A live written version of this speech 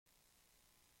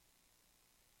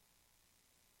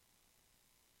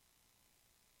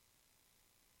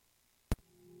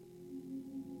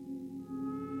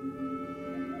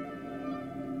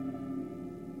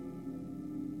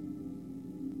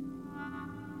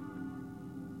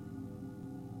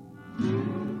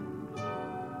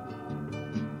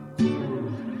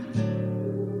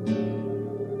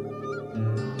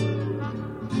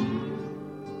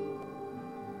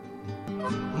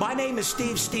name is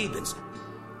Steve Stevens,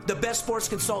 the best sports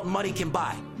consultant money can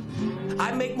buy.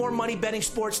 I make more money betting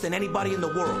sports than anybody in the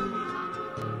world.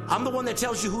 I'm the one that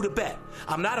tells you who to bet.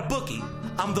 I'm not a bookie.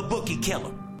 I'm the bookie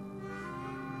killer.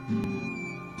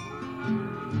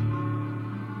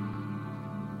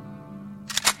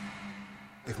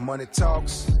 If money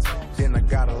talks, then I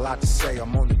got a lot to say.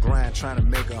 I'm on the grind trying to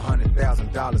make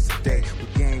 $100,000 a day.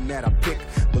 The game that I pick,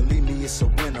 believe me, it's a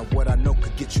winner. What I know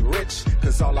could get you rich,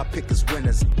 cause all I pick is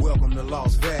winners. Welcome to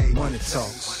Las Vegas. Money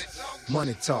talks,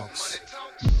 money talks.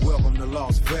 Welcome to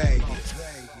Las Vegas.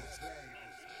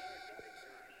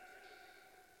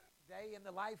 Day in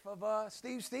the life of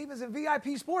Steve Stevens and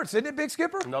VIP Sports, isn't it, Big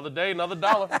Skipper? Another day, another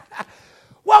dollar.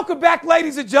 Welcome back,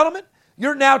 ladies and gentlemen.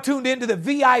 You're now tuned into the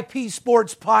VIP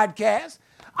Sports Podcast.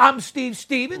 I'm Steve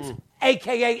Stevens,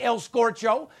 a.k.a. El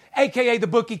Scorcho, a.k.a. the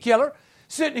Bookie Killer,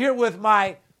 sitting here with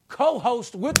my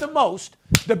co-host with the most,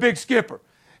 the Big Skipper.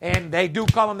 And they do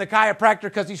call him the chiropractor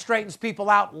because he straightens people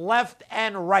out left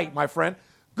and right, my friend.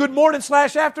 Good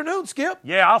morning/afternoon, Skip.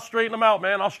 Yeah, I'll straighten them out,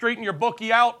 man. I'll straighten your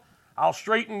bookie out. I'll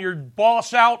straighten your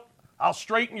boss out. I'll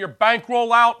straighten your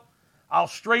bankroll out. I'll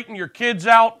straighten your kids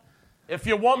out. If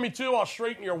you want me to, I'll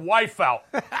straighten your wife out.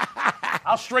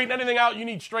 I'll straighten anything out you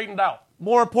need straightened out.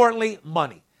 More importantly,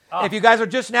 money. If you guys are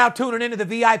just now tuning into the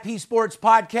VIP Sports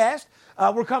Podcast,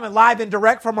 we're coming live and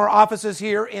direct from our offices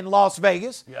here in Las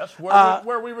Vegas. Yes,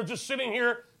 where we were just sitting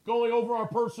here going over our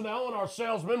personnel and our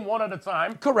salesmen one at a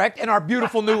time. Correct, and our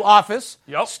beautiful new office,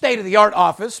 state-of-the-art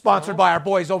office, sponsored by our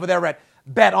boys over there at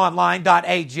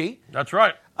betonline.ag. That's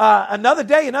right. Another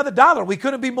day, another dollar. We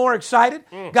couldn't be more excited.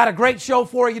 Got a great show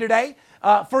for you today.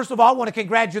 First of all, I want to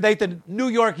congratulate the New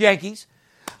York Yankees.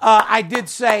 I did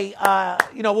say,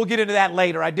 we'll get into that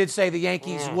later. I did say the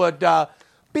Yankees would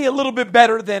be a little bit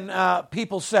better than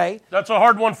people say. That's a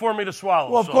hard one for me to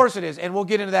swallow. Well, of course it is, and we'll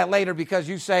get into that later because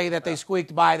you say that they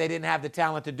squeaked by. They didn't have the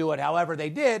talent to do it. However, they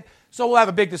did, so we'll have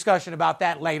a big discussion about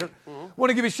that later.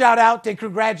 Want to give a shout-out and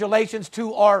congratulations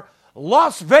to our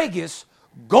Las Vegas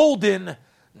Golden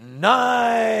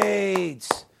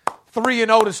Knights.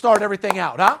 3-0 to start everything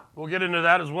out, huh? We'll get into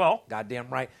that as well. Goddamn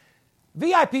right.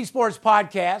 VIP Sports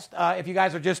Podcast, if you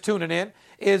guys are just tuning in,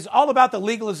 is all about the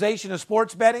legalization of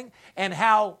sports betting and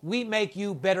how we make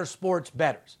you better sports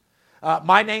bettors.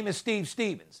 My name is Steve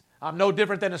Stevens. I'm no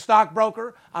different than a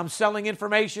stockbroker. I'm selling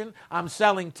information. I'm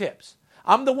selling tips.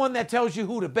 I'm the one that tells you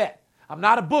who to bet. I'm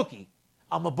not a bookie.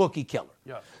 I'm a bookie killer.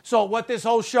 Yes. So what this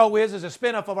whole show is a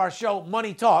spin-off of our show,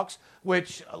 Money Talks,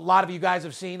 which a lot of you guys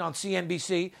have seen on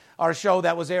CNBC, our show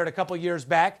that was aired a couple years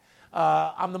back.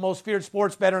 I'm the most feared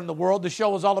sports bettor in the world. The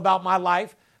show is all about my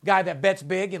life, guy that bets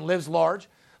big and lives large.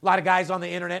 A lot of guys on the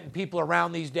internet and people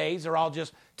around these days are all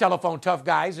just telephone tough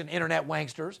guys and internet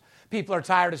wanksters. People are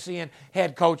tired of seeing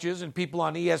head coaches and people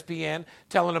on ESPN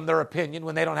telling them their opinion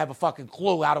when they don't have a fucking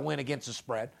clue how to win against the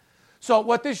spread. So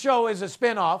what this show is a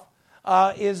spin-off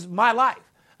is my life.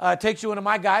 Takes you into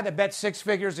my guy that bets 6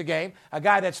 figures a game, a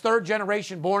guy that's third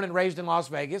generation born and raised in Las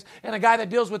Vegas, and a guy that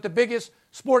deals with the biggest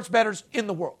sports bettors in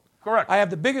the world. Correct. I have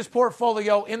the biggest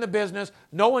portfolio in the business.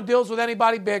 No one deals with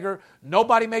anybody bigger.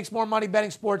 Nobody makes more money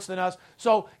betting sports than us.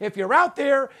 So if you're out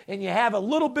there and you have a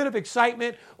little bit of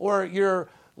excitement or you're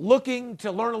looking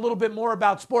to learn a little bit more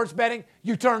about sports betting,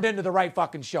 you turned into the right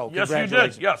fucking show. Yes, you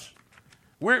did. Yes.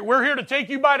 We're here to take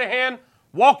you by the hand,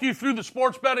 walk you through the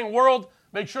sports betting world,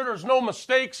 make sure there's no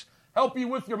mistakes, help you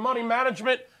with your money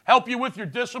management, help you with your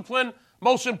discipline.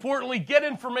 Most importantly, get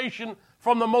information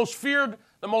from the most feared,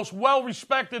 the most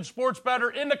well-respected sports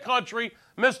bettor in the country,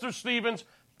 Mr. Stevens,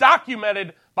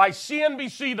 documented by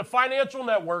CNBC, the financial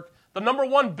network, the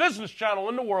 #1 business channel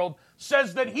in the world,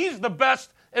 says that he's the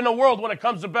best in the world when it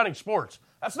comes to betting sports.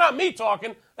 That's not me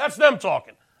talking, that's them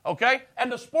talking, okay?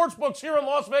 And the sports books here in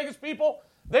Las Vegas, people,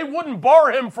 they wouldn't bar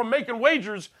him from making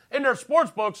wagers in their sports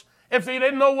books if they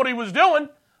didn't know what he was doing.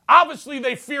 Obviously,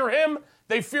 they fear him.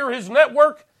 They fear his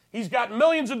network. He's got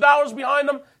millions of dollars behind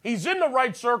him. He's in the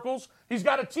right circles. He's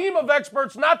got a team of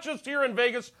experts, not just here in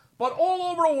Vegas, but all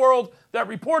over the world that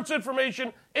reports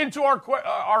information into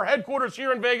our headquarters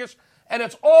here in Vegas. And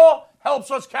it's all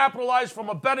helps us capitalize from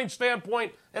a betting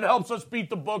standpoint. It helps us beat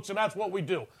the books, and that's what we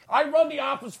do. I run the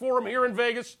office for him here in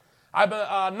Vegas.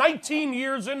 I'm 19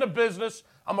 years in the business.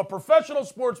 I'm a professional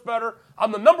sports bettor.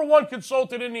 I'm the #1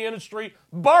 consultant in the industry,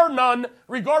 bar none,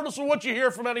 regardless of what you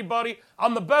hear from anybody.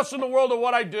 I'm the best in the world at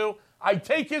what I do. I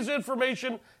take his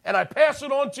information and I pass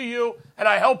it on to you, and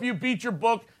I help you beat your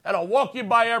book, and I'll walk you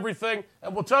by everything,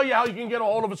 and we'll tell you how you can get a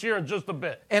hold of us here in just a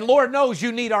bit. And Lord knows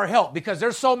you need our help because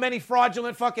there's so many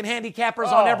fraudulent fucking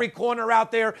handicappers on every corner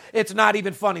out there. It's not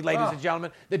even funny, ladies and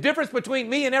gentlemen. The difference between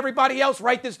me and everybody else,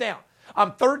 write this down.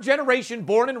 I'm third generation,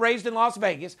 born and raised in Las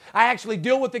Vegas. I actually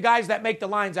deal with the guys that make the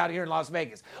lines out here in Las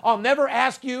Vegas. I'll never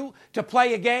ask you to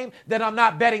play a game that I'm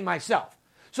not betting myself.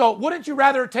 So wouldn't you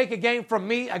rather take a game from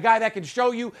me, a guy that can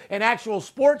show you an actual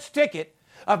sports ticket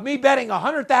of me betting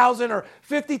 $100,000 or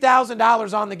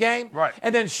 $50,000 on the game, right,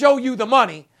 and then show you the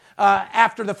money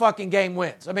after the fucking game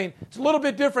wins? I mean, it's a little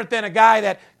bit different than a guy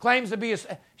that claims to be a...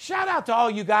 Shout out to all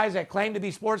you guys that claim to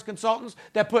be sports consultants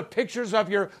that put pictures of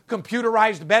your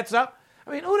computerized bets up. I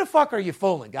mean, who the fuck are you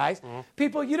fooling, guys? Mm-hmm.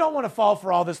 People, you don't want to fall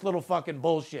for all this little fucking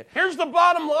bullshit. Here's the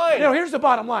bottom line. Here's the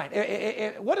bottom line.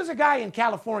 What does a guy in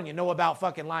California know about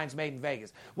fucking lines made in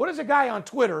Vegas? What does a guy on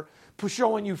Twitter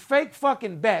showing you fake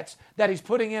fucking bets that he's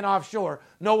putting in offshore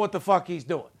know what the fuck he's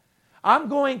doing? I'm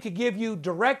going to give you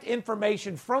direct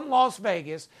information from Las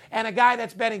Vegas and a guy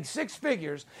that's betting six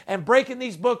figures and breaking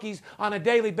these bookies on a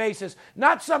daily basis.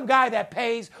 Not some guy that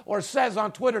pays or says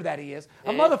on Twitter that he is.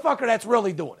 A motherfucker that's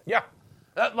really doing it. Yeah.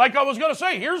 Like I was going to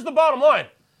say, here's the bottom line.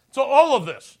 So all of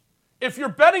this, if you're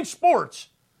betting sports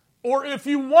or if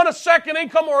you want a second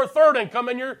income or a third income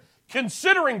and you're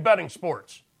considering betting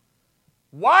sports,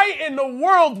 why in the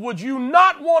world would you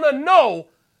not want to know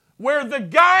where the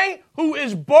guy who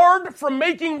is barred from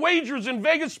making wagers in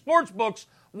Vegas sports books,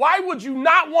 why would you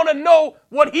not want to know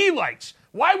what he likes?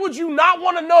 Why would you not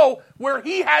want to know where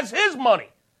he has his money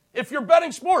if you're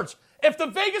betting sports? If the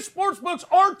Vegas sports books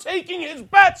aren't taking his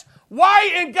bets,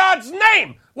 why in God's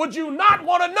name would you not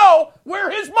want to know where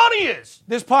his money is?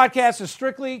 This podcast is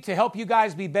strictly to help you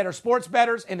guys be better sports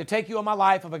bettors and to take you on my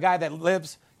life of a guy that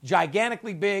lives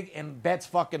gigantically big and bets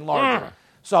fucking larger.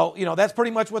 So, that's pretty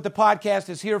much what the podcast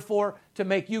is here for, to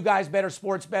make you guys better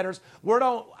sports bettors.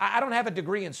 I don't have a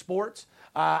degree in sports.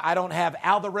 I don't have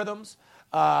algorithms.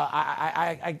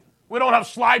 We don't have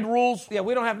slide rules. Yeah,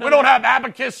 we don't have. We don't have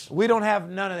abacus. We don't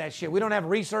have none of that shit. We don't have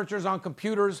researchers on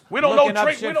computers looking up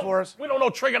shit for us. We don't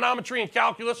know trigonometry and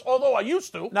calculus, although I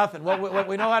used to. Nothing. What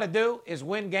we know how to do is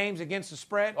win games against the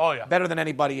spread. Oh, yeah. Better than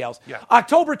anybody else. Yeah.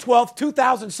 October 12th,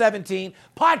 2017,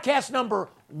 podcast number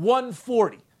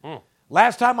 140.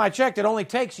 Last time I checked, it only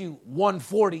takes you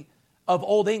 140 of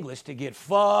Old English to get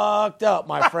fucked up,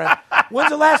 my friend. When's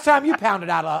the last time you pounded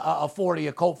out a 40,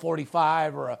 a Colt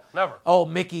 45, or a never.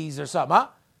 Mickey's or something, huh?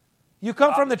 You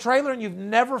come from the trailer and you've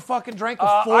never fucking drank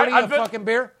a 40 of fucking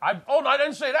beer? I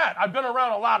didn't say that. I've been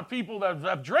around a lot of people that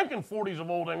have drinking 40s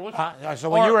of Old English. So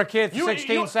when you were a kid,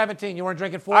 16, 17, you weren't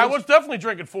drinking 40s? I was definitely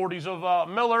drinking 40s of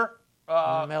Miller.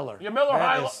 Miller. Yeah, Miller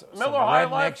High Life.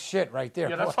 Redneck shit right there.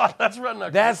 Yeah, that's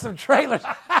redneck. That's some trailers.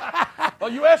 Well,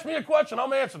 you asked me a question,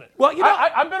 I'm answering it. Well,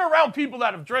 I've been around people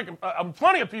that have drinking,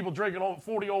 plenty of people drinking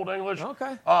 40 Old English.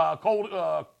 Okay.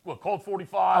 Colt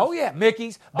 45. Oh, yeah,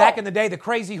 Mickey's. Back in the day, the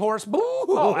Crazy Horse. Boo!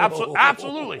 Oh,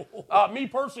 absolutely. Me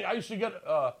personally, I used to get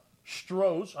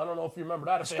Stroh's. I don't know if you remember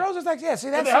that. Stroh's is like, yeah, see,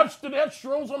 that's... Did they have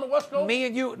Stroh's on the West Coast? Me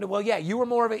and you, well, yeah, you were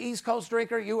more of an East Coast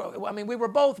drinker. We were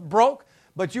both broke,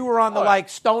 but you were on the,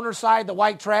 stoner side, the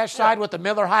white trash side with the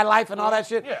Miller High Life and all that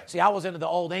shit. Yeah. See, I was into the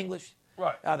Old English.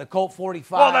 Right. The Colt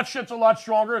 45. Well, that shit's a lot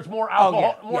stronger. It's more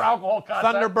alcohol, alcohol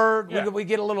content. Thunderbird. Yeah. We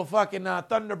get a little fucking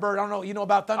Thunderbird. I don't know. You know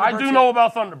about Thunderbird? I do know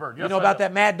about Thunderbird. Yes, you know about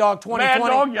that Mad Dog 2020? Mad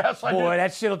Dog, yes, I do. Boy,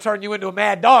 that shit'll turn you into a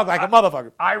mad dog like a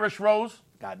motherfucker. Irish Rose.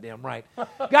 Goddamn right.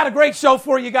 Got a great show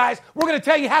for you guys. We're going to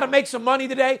tell you how to make some money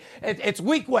today. It's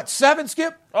week, 7,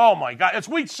 Skip? Oh, my God. It's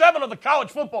week 7 of the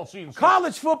college football season.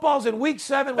 College football's in week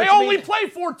 7. They only play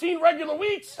 14 regular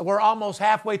weeks. We're almost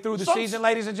halfway through the season,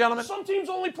 ladies and gentlemen. Some teams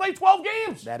only play 12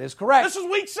 games. That is correct. This is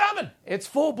week 7. It's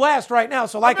full blast right now.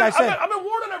 So like I said, I've been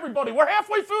warning everybody. We're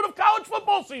halfway through the college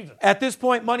football season. At this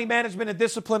point, money management and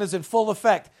discipline is in full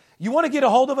effect. You want to get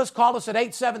a hold of us, call us at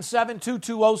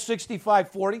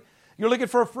 877-220-6540. You're looking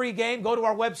for a free game, go to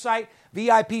our website,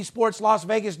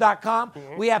 VIPSportsLasVegas.com.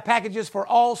 We have packages for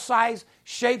all size,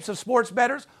 shapes of sports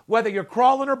bettors, whether you're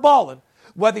crawling or balling,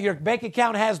 whether your bank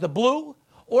account has the blue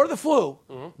or the flu,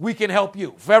 we can help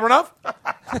you. Fair enough?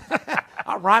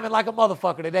 I'm rhyming like a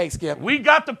motherfucker today, Skip. We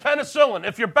got the penicillin.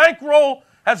 If your bankroll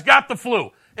has got the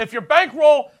flu, if your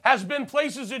bankroll has been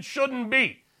places it shouldn't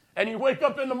be, and you wake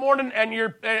up in the morning and your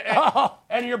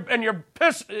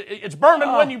piss, it's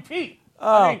burning when you pee.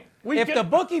 I mean, if the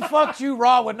bookie fucks you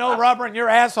raw with no rubber and your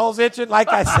asshole's itching, like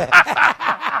I said,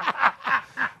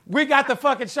 we got the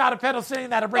fucking shot of penicillin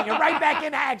that'll bring you right back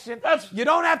into action. You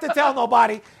don't have to tell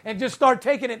nobody and just start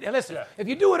taking it. And listen, if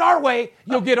you do it our way,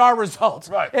 you'll get our results.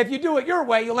 Right. If you do it your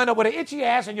way, you'll end up with an itchy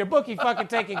ass and your bookie fucking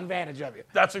taking advantage of you.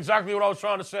 That's exactly what I was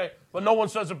trying to say, but no one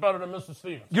says it better than Mr.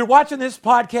 Stevens. You're watching this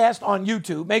podcast on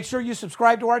YouTube. Make sure you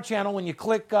subscribe to our channel. When you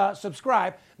click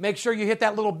subscribe, make sure you hit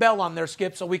that little bell on there,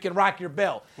 Skip, so we can rock your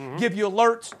bell. Give you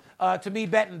alerts to me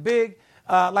betting big.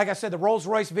 Like I said, the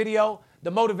Rolls-Royce video,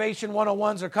 the Motivation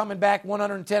 101s are coming back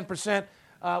 110%.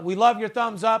 We love your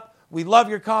thumbs up. We love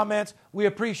your comments. We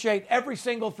appreciate every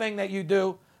single thing that you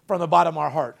do from the bottom of our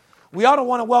heart. We ought to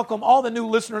want to welcome all the new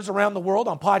listeners around the world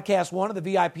on Podcast One of the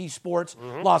VIP Sports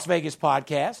Las Vegas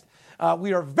podcast.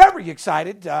 We are very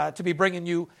excited to be bringing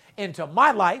you into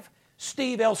my life,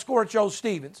 Steve El Scorcho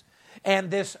Stevens,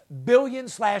 and this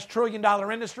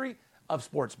billion/trillion-dollar industry of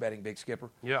sports betting, Big Skipper.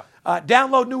 Yeah.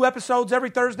 Download new episodes every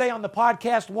Thursday on the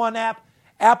Podcast One app,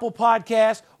 Apple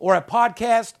Podcasts, or at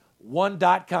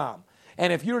podcastone.com.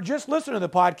 And if you're just listening to the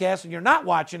podcast and you're not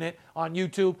watching it on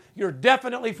YouTube, you're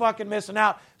definitely fucking missing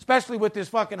out, especially with this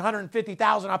fucking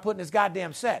 $150,000 I put in this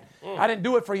goddamn set. I didn't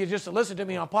do it for you just to listen to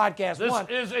me on Podcast One.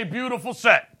 This is a beautiful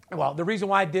set. Well, the reason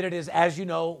why I did it is, as you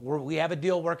know, we have a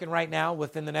deal working right now.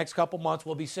 Within the next couple months,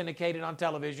 we'll be syndicated on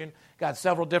television. Got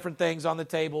several different things on the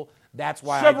table. That's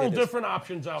why I did this. Several different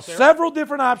options out there. Several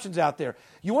different options out there.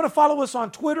 You want to follow us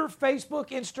on Twitter, Facebook,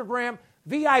 Instagram,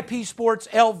 VIP Sports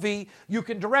LV. You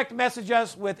can direct message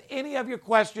us with any of your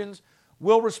questions.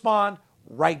 We'll respond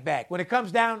right back. When it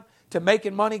comes down to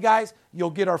making money, guys, you'll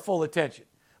get our full attention.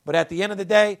 But at the end of the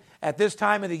day, at this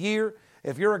time of the year,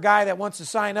 if you're a guy that wants to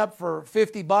sign up for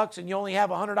 $50 and you only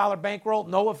have a $100 bankroll,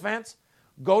 no offense,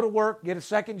 go to work, get a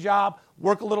second job,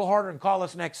 work a little harder, and call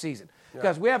us next season.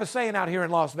 Because we have a saying out here in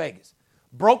Las Vegas.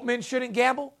 Broke men shouldn't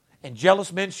gamble, and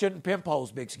jealous men shouldn't pimp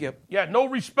hoes, Big Skip. Yeah, no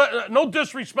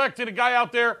disrespect to the guy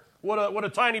out there with a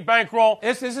tiny bankroll.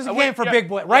 This is a game for big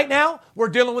boys. Right now, we're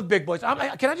dealing with big boys.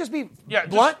 Can I just be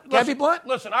blunt? Can I be blunt?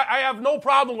 Listen, I have no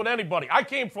problem with anybody. I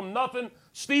came from nothing.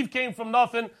 Steve came from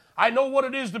nothing. I know what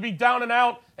it is to be down and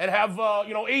out and have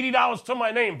 $80 to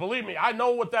my name. Believe me, I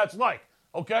know what that's like.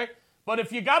 Okay, but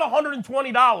if you got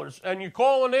 $120 and you're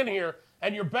calling in here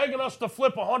and you're begging us to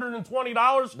flip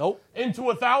 $120 into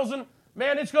 $1,000,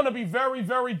 man, it's going to be very,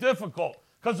 very difficult.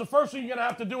 Because the first thing you're going to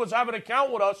have to do is have an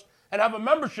account with us and have a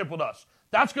membership with us.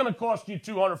 That's going to cost you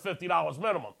 $250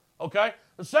 minimum. Okay.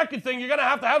 The second thing, you're going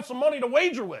to have some money to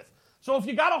wager with. So if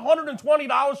you got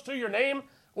 $120 to your name,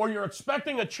 or you're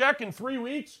expecting a check in 3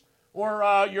 weeks,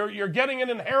 or you're getting an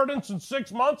inheritance in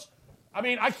 6 months, I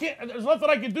mean, there's nothing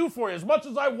I can do for you. As much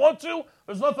as I want to,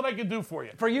 there's nothing I can do for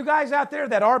you. For you guys out there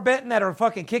that are betting, that are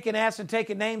fucking kicking ass and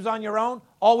taking names on your own,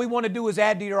 all we want to do is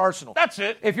add to your arsenal. That's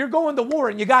it. If you're going to war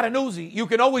and you got an Uzi, you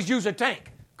can always use a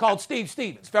tank called Steve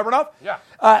Stevens. Fair enough? Yeah.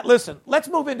 Listen, let's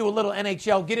move into a little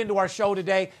NHL, get into our show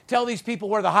today, tell these people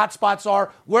where the hot spots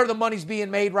are, where the money's being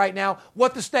made right now,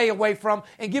 what to stay away from,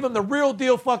 and give them the real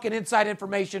deal fucking inside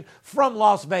information from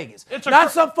Las Vegas. Not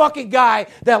some fucking guy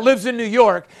that lives in New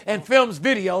York and films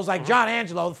videos like John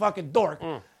Angelo, the fucking dork,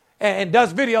 and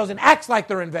does videos and acts like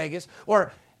they're in Vegas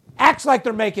or acts like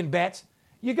they're making bets.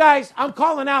 You guys, I'm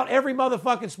calling out every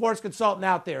motherfucking sports consultant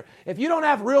out there. If you don't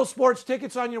have real sports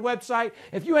tickets on your website,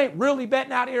 if you ain't really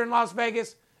betting out here in Las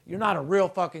Vegas, you're not a real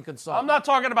fucking consultant. I'm not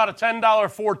talking about a $10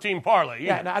 14 parlay.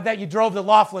 Yeah, that you drove to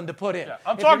Laughlin to put in. Yeah,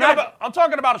 I'm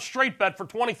talking about a straight bet for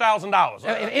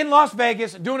 $20,000. In Las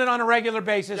Vegas, doing it on a regular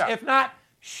basis. Yeah. If not,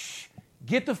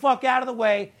 get the fuck out of the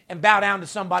way and bow down to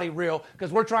somebody real,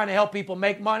 because we're trying to help people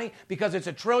make money, because it's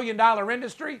a $1 trillion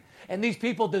industry, and these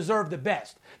people deserve the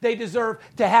best. They deserve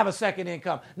to have a second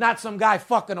income, not some guy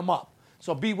fucking them up.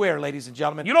 So beware, ladies and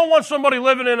gentlemen. You don't want somebody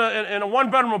living in a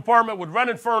one-bedroom apartment with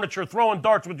rented furniture, throwing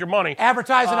darts with your money.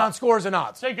 Advertising on scores and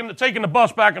odds. Taking the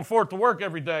bus back and forth to work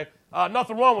every day.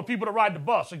 Nothing wrong with people that ride the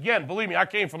bus. Again, believe me, I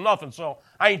came from nothing, so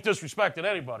I ain't disrespecting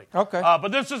anybody. Okay.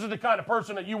 But this isn't the kind of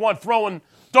person that you want throwing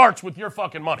darts with your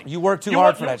fucking money. You work too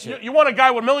hard for that shit. You want a guy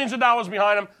with millions of dollars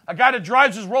behind him, a guy that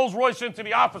drives his Rolls Royce into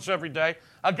the office every day,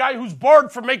 a guy who's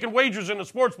barred from making wagers in the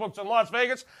sports books in Las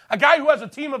Vegas, a guy who has a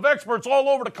team of experts all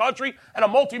over the country and a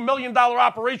multi-million-dollar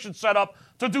operation set up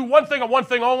to do one thing and one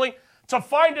thing only, to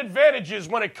find advantages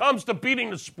when it comes to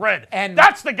beating the spread. And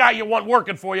that's the guy you want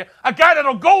working for you, a guy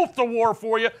that'll go to war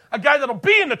for you, a guy that'll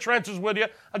be in the trenches with you,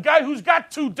 a guy who's got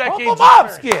 2 decades of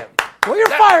experience. Skip. Well, you're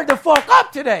fired the fuck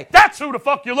up today. That's who the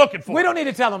fuck you're looking for. We don't need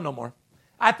to tell them no more.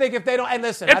 I think if they don't, and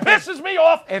listen, it pisses me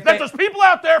off that there's people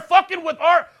out there fucking with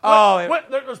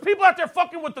there's people out there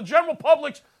fucking with the general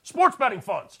public's sports betting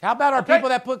funds. How about our people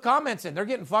that put comments in? They're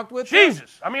getting fucked with.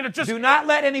 Jesus, I mean, it just do not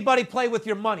let anybody play with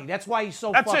your money. That's why he's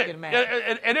so fucking mad.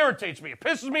 It irritates me. It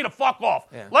pisses me the fuck off.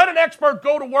 Yeah. Let an expert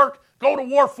go to work, go to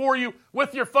war for you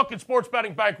with your fucking sports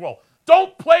betting bankroll.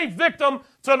 Don't play victim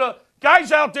to the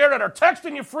guys out there that are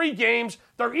texting you free games.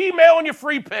 They're emailing you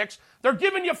free picks. They're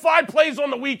giving you 5 plays on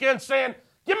the weekend saying,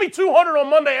 give me 200 on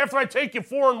Monday after I take you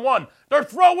 4-1. They're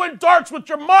throwing darts with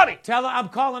your money. Tell them I'm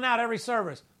calling out every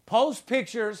service. Post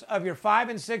pictures of your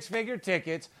 5- and 6-figure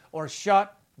tickets or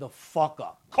shut the fuck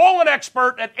up. Call an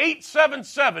expert at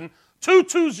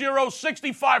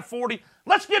 877-220-6540.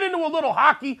 Let's get into a little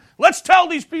hockey. Let's tell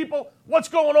these people what's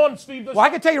going on, Steve. Well, I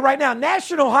can tell you right now,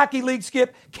 National Hockey League,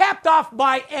 Skip, capped off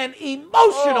by an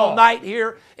emotional night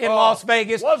here in Las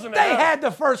Vegas. Wasn't it? They had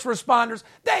the first responders.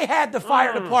 They had the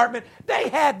fire department. They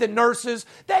had the nurses.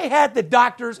 They had the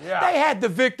doctors. Yeah. They had the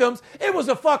victims. It was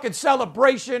a fucking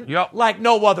celebration Yep. like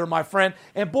no other, my friend.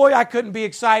 And boy, I couldn't be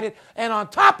excited. And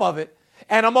on top of it,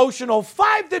 an emotional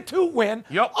 5-2 win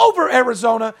over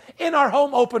Arizona in our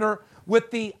home opener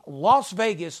with the Las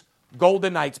Vegas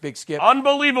Golden Knights, Big Skip.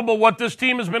 Unbelievable what this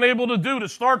team has been able to do to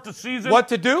start the season. What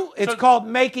to do? It's called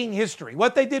making history.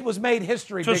 What they did was made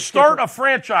history, to Big start Skipper. a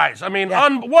franchise. I mean,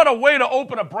 what a way to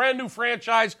open a brand new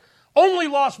franchise. Only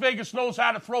Las Vegas knows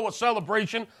how to throw a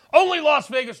celebration. Only Las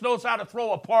Vegas knows how to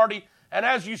throw a party. And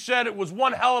as you said, it was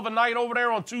one hell of a night over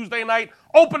there on Tuesday night.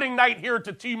 Opening night here at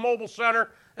the T-Mobile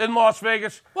Center in Las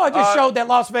Vegas. Well, it just showed that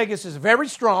Las Vegas is very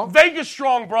strong. Vegas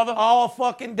strong, brother. All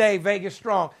fucking day, Vegas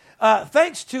strong.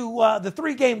 Thanks to the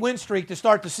 3-game win streak to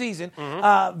start the season,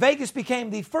 Vegas became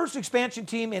the first expansion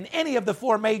team in any of the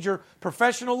 4 major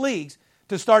professional leagues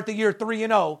to start the year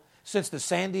 3-0 since the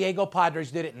San Diego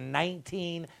Padres did it in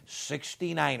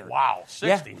 1969. Wow,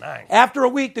 69. Yeah. After a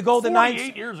week, the Golden 48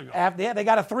 Knights years ago. They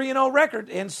got a 3-0 record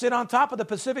and sit on top of the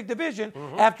Pacific Division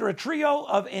after a trio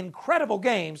of incredible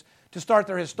games to start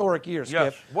their historic year,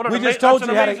 Skip. Yes. What an That's an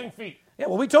amazing feat. Yeah,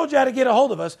 well, we told you how to get a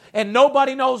hold of us, and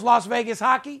nobody knows Las Vegas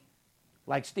hockey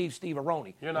like Steve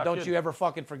Aroni. You're not Don't kidding. you ever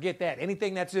fucking forget that.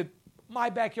 Anything that's in my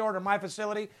backyard or my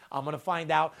facility, I'm going to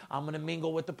find out. I'm going to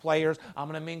mingle with the players. I'm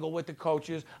going to mingle with the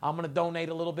coaches. I'm going to donate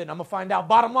a little bit, and I'm going to find out,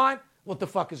 bottom line, what the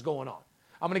fuck is going on.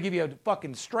 I'm going to give you a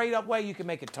fucking straight-up way you can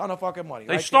make a ton of fucking money.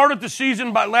 They right? started the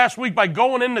season last week by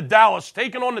going into Dallas,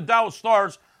 taking on the Dallas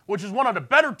Stars, which is one of the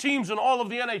better teams in all of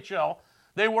the NHL.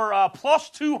 They were plus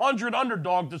 200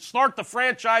 underdog to start the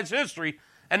franchise history,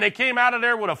 and they came out of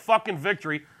there with a fucking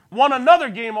victory. Won another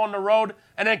game on the road,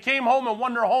 and then came home and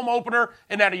won their home opener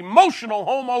in that emotional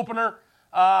home opener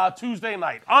Tuesday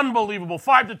night. Unbelievable,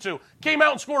 5-2. Came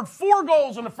out and scored 4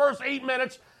 goals in the first 8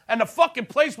 minutes, and the fucking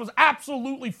place was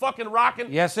absolutely fucking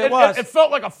rocking. Yes, it was. It felt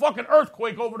like a fucking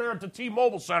earthquake over there at the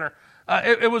T-Mobile Center.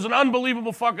 It was an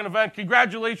unbelievable fucking event.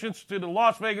 Congratulations to the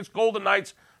Las Vegas Golden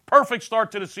Knights. Perfect start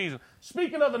to the season.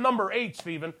 Speaking of the number 8,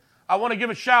 Steven, I want to give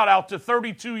a shout-out to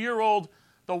 32-year-old,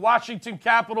 the Washington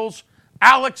Capitals,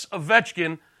 Alex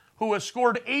Ovechkin, who has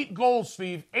scored 8 goals,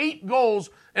 Steve. 8 goals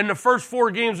in the first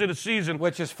 4 games of the season.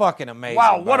 Which is fucking amazing.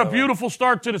 Wow, what a beautiful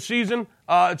start to the season.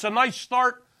 It's a nice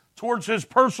start towards his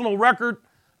personal record.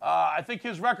 I think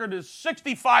his record is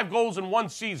 65 goals in 1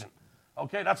 season.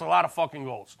 Okay, that's a lot of fucking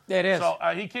goals. It is. So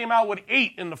he came out with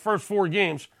 8 in the first 4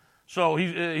 games. So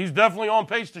he's definitely on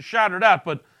pace to shatter that.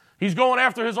 But he's going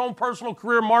after his own personal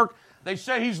career mark. They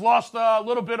say he's lost a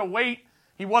little bit of weight.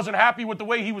 He wasn't happy with the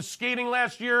way he was skating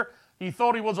last year. He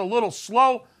thought he was a little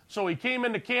slow. So he came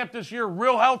into camp this year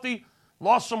real healthy,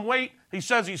 lost some weight. He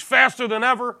says he's faster than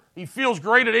ever. He feels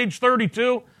great at age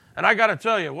 32. And I got to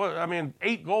tell you,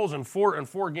 8 goals in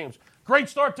 4 games. Great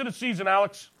start to the season,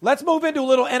 Alex. Let's move into a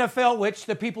little NFL, which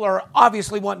the people are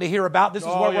obviously wanting to hear about. This is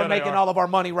where we're making are. all of our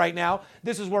money right now.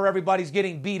 This is where everybody's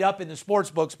getting beat up in the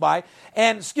sports books by.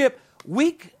 And Skip,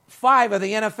 week 5 of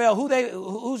the NFL,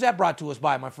 who's that brought to us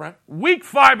by, my friend? Week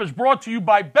 5 is brought to you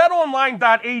by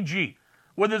BetOnline.ag.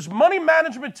 With its money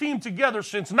management team together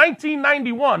since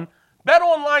 1991,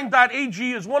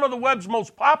 BetOnline.ag is one of the web's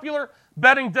most popular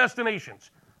betting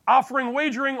destinations, offering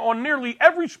wagering on nearly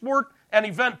every sport and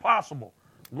event possible.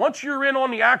 Once you're in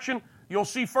on the action, you'll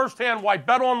see firsthand why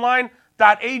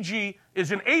BetOnline.ag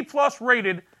is an A+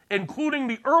 rated, including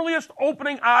the earliest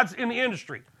opening odds in the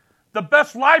industry, the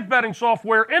best live betting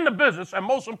software in the business, and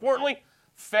most importantly,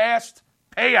 fast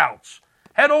payouts.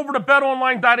 Head over to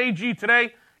BetOnline.ag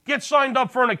today. Get signed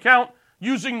up for an account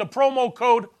using the promo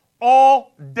code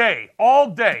ALLDAY.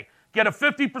 Get a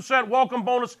 50% welcome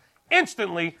bonus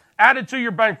instantly added to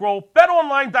your bankroll.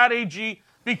 BetOnline.ag,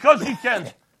 because you can.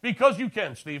 Because you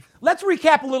can, Steve. Let's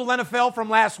recap a little NFL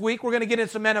from last week. We're going to get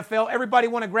into some NFL. Everybody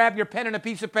want to grab your pen and a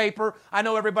piece of paper. I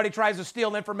know everybody tries to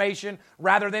steal information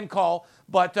rather than call,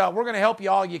 but we're going to help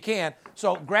you all you can.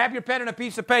 So grab your pen and a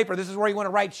piece of paper. This is where you want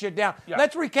to write shit down. Yeah.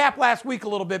 Let's recap last week a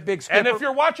little bit, Big Skipper. And if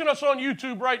you're watching us on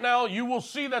YouTube right now, you will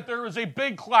see that there is a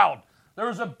big cloud.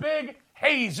 There is a big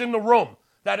haze in the room.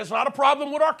 That is not a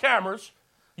problem with our cameras.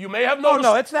 You may have noticed.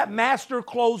 No, it's that master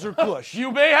closer push.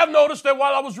 You may have noticed that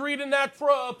while I was reading that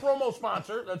promo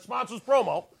sponsor, that sponsors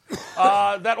promo,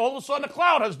 that all of a sudden a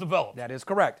cloud has developed. That is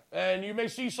correct. And you may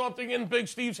see something in Big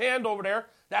Steve's hand over there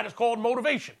that is called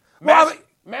motivation. Well,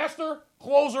 Master,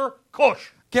 closer,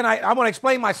 cush. I want to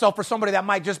explain myself for somebody that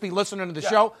might just be listening to the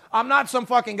show. I'm not some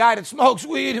fucking guy that smokes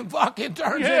weed and fucking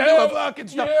turns into a fucking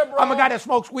stuff. Yeah, I'm a guy that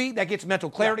smokes weed that gets mental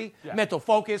clarity, mental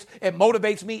focus. It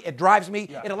motivates me. It drives me.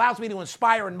 Yeah. It allows me to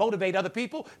inspire and motivate other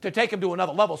people to take them to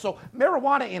another level. So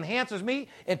marijuana enhances me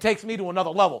and takes me to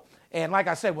another level. And like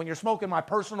I said, when you're smoking my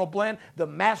personal blend, the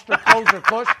Master Closer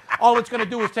Kush, all it's going to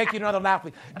do is take you to another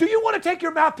mouthpiece. Do you want to take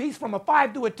your mouthpiece from a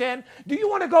 5 to a 10? Do you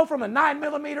want to go from a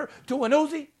 9mm to an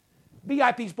Uzi?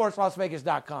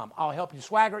 VIPSportsLasVegas.com. I'll help you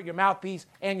swagger your mouthpiece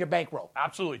and your bankroll.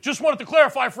 Absolutely. Just wanted to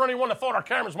clarify for anyone that thought our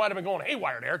cameras might have been going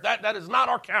haywire there. That is not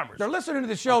our cameras. They're listening to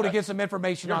the show to get some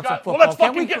information on some football. Well,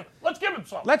 let's give them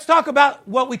some. Let's talk about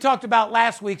what we talked about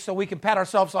last week so we can pat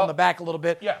ourselves on the back a little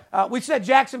bit. Yeah. We said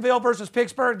Jacksonville versus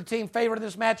Pittsburgh. The team favorite in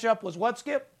this matchup was what,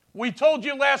 Skip? We told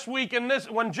you last week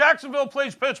when Jacksonville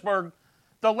plays Pittsburgh,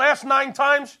 the last 9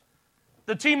 times,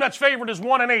 the team that's favored is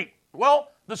 1-8. Well,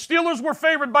 the Steelers were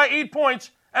favored by 8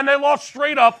 points, and they lost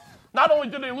straight up. Not only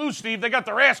did they lose, Steve, they got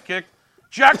their ass kicked.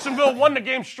 Jacksonville won the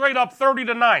game straight up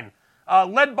 30-9,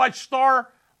 led by star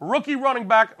rookie running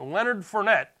back Leonard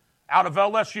Fournette out of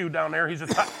LSU down there.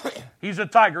 He's a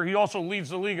Tiger. He also leads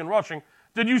the league in rushing.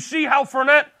 Did you see how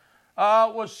Fournette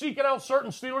was seeking out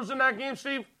certain Steelers in that game,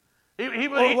 Steve?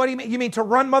 What do you mean? You mean to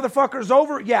run motherfuckers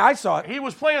over? Yeah, I saw it. He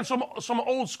was playing some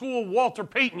old school Walter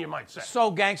Payton, you might say.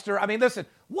 So gangster. I mean, listen,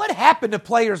 what happened to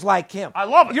players like him? I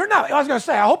love it. I was going to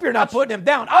say, I hope you're not putting him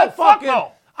down. Fuck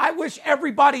no. I wish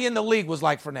everybody in the league was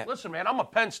like Fournette. Listen, man, I'm a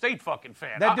Penn State fucking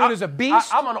fan. That dude is a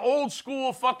beast. I'm an old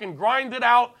school fucking grinded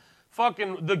out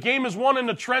fucking the game is won in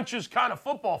the trenches kind of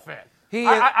football fan.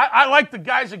 I like the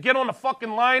guys that get on the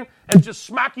fucking line and just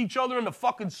smack each other in the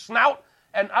fucking snout.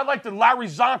 And I like the Larry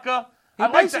Zonka.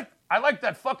 I like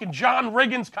that fucking John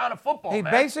Riggins kind of football, He man.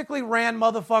 basically ran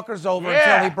motherfuckers over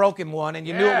until he broke in one, and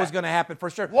you knew it was going to happen for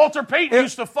sure. Walter Payton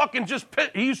used to fucking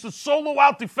he used to solo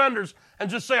out defenders and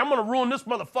just say, I'm going to ruin this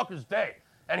motherfucker's day.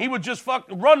 And he would just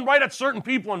run right at certain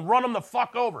people and run them the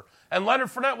fuck over. And Leonard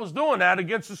Fournette was doing that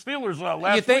against the Steelers last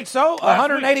week. You think so?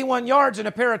 181 yards and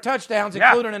a pair of touchdowns,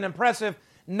 including an impressive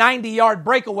 90-yard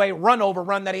breakaway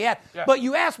run that he had. Yeah. But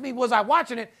you asked me, was I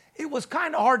watching it? It was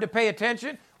kind of hard to pay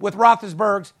attention with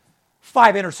Roethlisberger's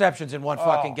 5 interceptions in one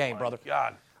fucking game, brother.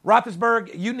 God.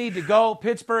 Roethlisberger, you need to go.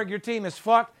 Pittsburgh, your team is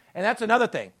fucked. And that's another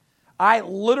thing. I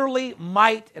literally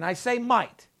might, and I say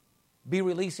might, be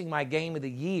releasing my game of the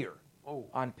year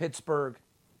on Pittsburgh,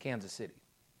 Kansas City.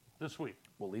 This week.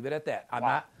 We'll leave it at that.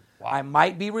 Wow. I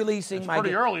might be releasing it's my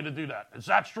pretty early to do that. It's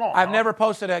that strong. I've never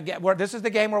posted this is the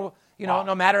game where,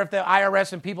 no matter if the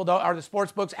IRS and people or the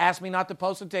sports books ask me not to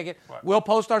post a ticket, we'll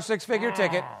post our 6-figure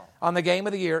ticket on the game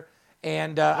of the year.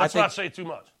 And let's not say too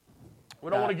much. We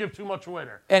don't want to give too much away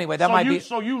there. Anyway, that might be.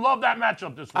 So you love that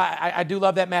matchup this week? I do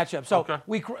love that matchup. So okay.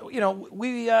 we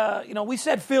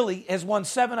said Philly has won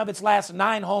 7 of its last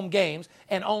 9 home games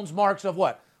and owns marks of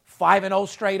what 5-0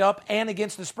 straight up and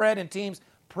against the spread in teams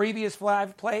previous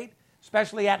 5 played,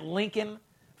 especially at Lincoln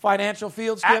Financial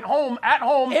Field. Skip. At home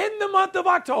in the month of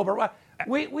October.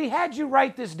 We had you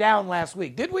write this down last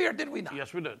week. Did we or did we not?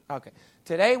 Yes, we did. Okay.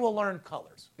 Today we'll learn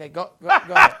colors. Okay, go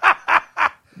ahead.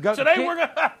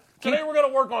 Today we're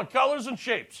gonna work on colors and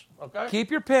shapes. Okay. Keep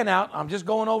your pen out. I'm just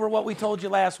going over what we told you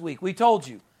last week. We told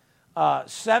you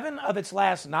 7 of its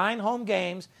last 9 home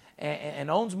games and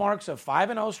owns marks of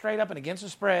 5-0 straight up and against the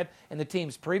spread in the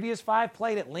team's previous 5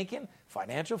 played at Lincoln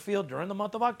Financial Field during the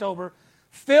month of October.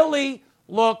 Philly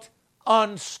looked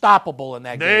unstoppable in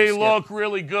that game. They look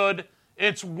really good.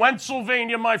 It's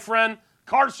Wentzylvania, my friend.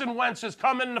 Carson Wentz has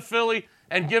come into Philly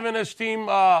and given his team,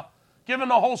 given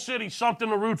the whole city something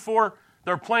to root for.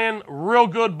 They're playing real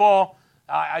good ball.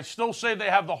 I still say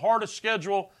they have the hardest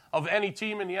schedule of any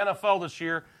team in the NFL this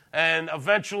year, and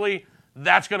eventually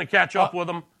that's going to catch up with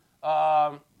them.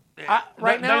 They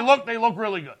look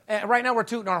really good. Right now we're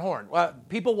tooting our horn.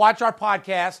 People watch our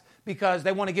podcast because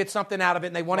they want to get something out of it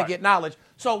and they want to get knowledge.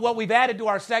 So what we've added to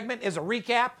our segment is a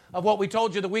recap of what we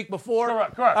told you the week before.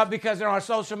 Correct. Because our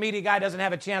social media guy doesn't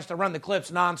have a chance to run the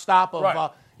clips nonstop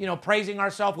of praising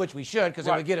ourselves, which we should because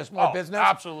it would get us more business.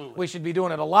 Absolutely. We should be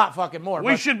doing it a lot fucking more.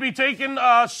 We should be taking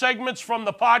segments from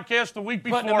the podcast the week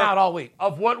before. Putting them out all week.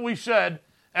 Of what we said.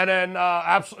 And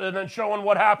then showing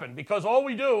what happened. Because all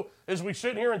we do is we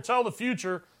sit here and tell the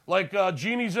future like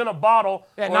genie's in a bottle.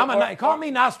 Yeah, call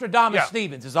me Nostradamus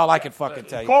Stevens is all I can fucking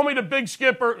tell you. Call me the Big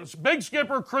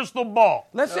Skipper Crystal Ball.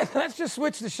 Let's just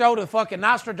switch the show to fucking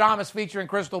Nostradamus featuring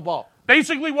Crystal Ball.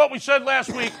 Basically what we said last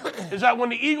week is that when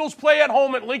the Eagles play at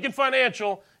home at Lincoln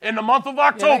Financial in the month of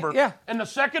October, in the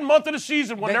second month of the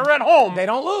season when they're at home, they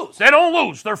don't lose. They don't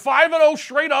lose. They're 5-0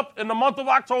 straight up in the month of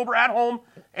October at home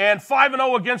and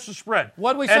 5-0 against the spread.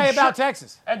 What did we say about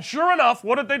Texas? And sure enough,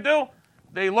 what did they do?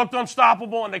 They looked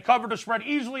unstoppable, and they covered the spread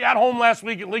easily at home last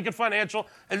week at Lincoln Financial.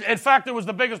 In fact, it was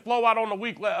the biggest blowout on the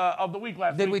week of the week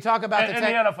last week. Did we talk about in the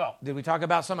NFL? Did we talk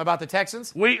about something about the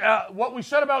Texans? What we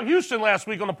said about Houston last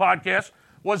week on the podcast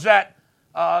was that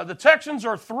the Texans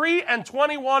are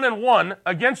 3-21-1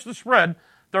 against the spread.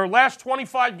 Their last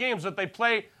 25 games that they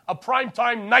play a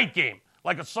primetime night game,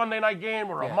 like a Sunday night game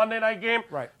or a Monday night game.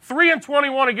 Right.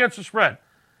 3-21 against the spread.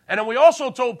 And then we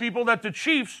also told people that the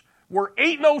Chiefs were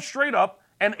 8-0 straight up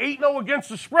and 8-0 against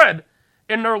the spread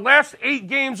in their last 8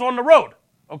 games on the road.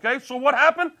 Okay, so what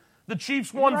happened? The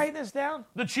Chiefs won. You writing this down?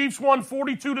 The Chiefs won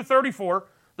 42-34.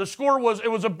 The score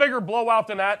was a bigger blowout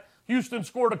than that. Houston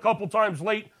scored a couple times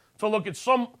late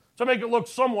to make it look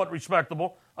somewhat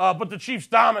respectable, but the Chiefs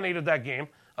dominated that game.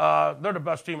 They're the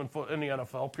best team in the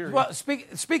NFL, period. Well,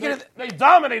 speaking of... They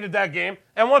dominated that game,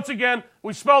 and once again,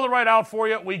 we spelled it right out for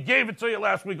you. We gave it to you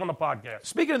last week on the podcast.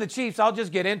 Speaking of the Chiefs, I'll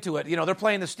just get into it. You know, they're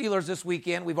playing the Steelers this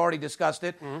weekend. We've already discussed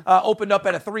it. Opened up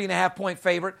at a 3.5-point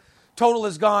favorite. Total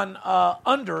has gone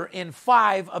under in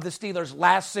 5 of the Steelers'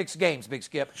 last 6 games, Big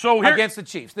Skip, against the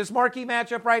Chiefs. This marquee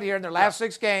matchup right here in their last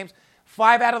 6 games,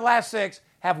 5 out of the last 6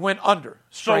 have went under.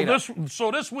 So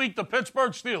this week, the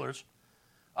Pittsburgh Steelers...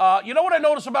 you know what I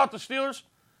noticed about the Steelers?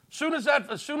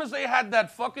 As soon as they had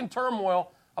that fucking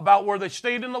turmoil about where they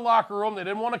stayed in the locker room, they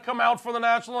didn't want to come out for the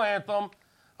national anthem.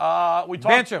 We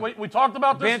talked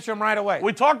about this. Bench them right away.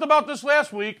 We talked about this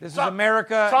last week. This is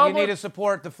America. You need to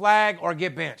support the flag or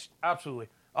get benched. Absolutely.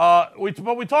 But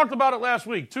we talked about it last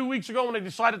week. 2 weeks ago when they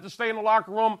decided to stay in the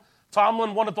locker room,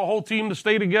 Tomlin wanted the whole team to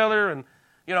stay together and.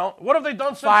 You know, what have they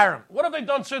done since Fire him. What have they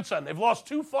done since then? They've lost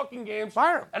 2 fucking games.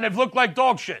 Fire him. And they've looked like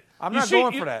dog shit. I'm not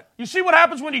going for that. You see what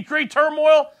happens when you create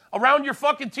turmoil around your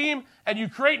fucking team and you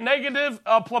create negative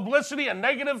publicity and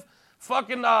negative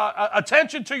fucking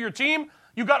attention to your team?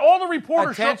 You got all the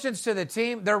reporters. Attentions to the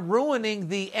team. They're ruining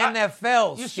the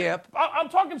NFL, Skip. I'm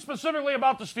talking specifically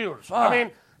about the Steelers. I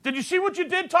mean, did you see what you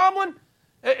did, Tomlin?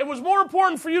 It was more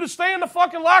important for you to stay in the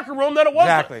fucking locker room than it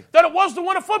was to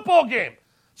win a football game.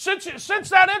 Since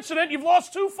that incident, you've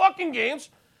lost 2 fucking games.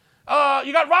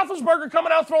 You got Roethlisberger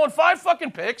coming out throwing 5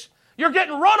 fucking picks. You're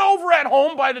getting run over at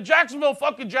home by the Jacksonville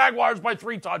fucking Jaguars by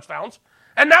 3 touchdowns.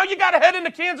 And now you got to head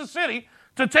into Kansas City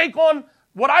to take on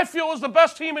what I feel is the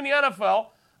best team in the NFL,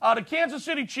 the Kansas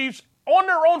City Chiefs, on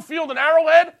their own field in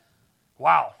Arrowhead.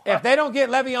 Wow. If they don't get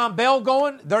Le'Veon Bell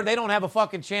going, they don't have a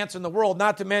fucking chance in the world.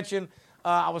 Not to mention,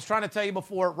 I was trying to tell you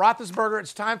before, Roethlisberger,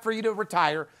 it's time for you to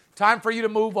retire. Time for you to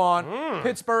move on.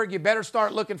 Pittsburgh, you better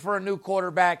start looking for a new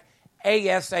quarterback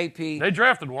ASAP. They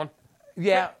drafted one.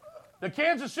 Yeah. The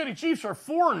Kansas City Chiefs are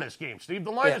 4 in this game, Steve.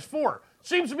 The line is 4.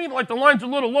 Seems to me like the line's a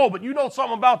little low, but you know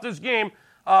something about this game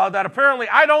that apparently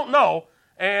I don't know.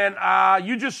 And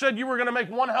you just said you were going to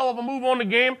make one hell of a move on the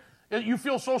game. You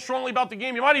feel so strongly about the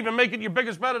game, you might even make it your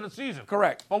biggest bet of the season.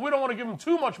 Correct. But we don't want to give them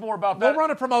too much more about that. We'll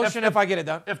run a promotion if I get it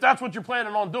done. If that's what you're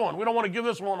planning on doing. We don't want to give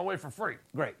this one away for free.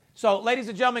 Great. So, ladies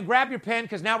and gentlemen, grab your pen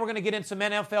because now we're going to get in some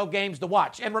NFL games to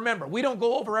watch. And remember, we don't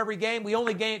go over every game. We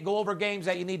only go over games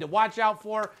that you need to watch out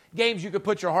for, games you could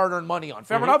put your hard-earned money on.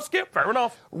 Fair enough, Skip? Fair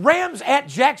enough. Rams at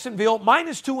Jacksonville,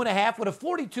 -2.5 with a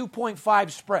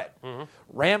 42.5 spread.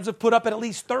 Rams have put up at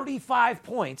least 35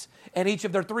 points in each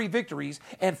of their 3 victories,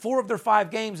 and 4 of their 5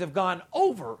 games have gone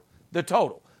over the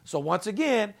total. So once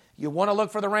again, you want to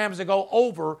look for the Rams to go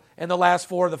over in the last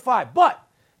 4 of the 5. But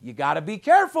you got to be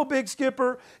careful, Big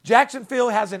Skipper. Jacksonville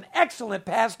has an excellent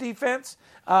pass defense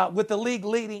with the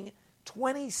league-leading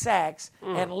 20 sacks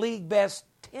and league-best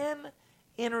 10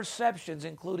 interceptions,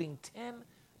 including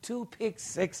 2 pick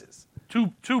sixes.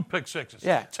 Two pick sixes.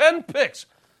 Yeah. 10 picks.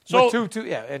 So and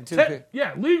 2 picks.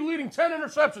 Yeah, league-leading 10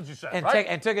 interceptions, you said, right?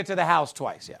 And took it to the house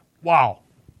twice, yeah. Wow.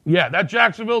 Yeah, that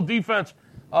Jacksonville defense,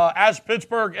 as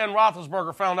Pittsburgh and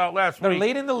Roethlisberger found out last week. They're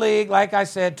leading the league, like I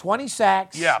said, 20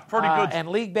 sacks. Yeah, pretty good. And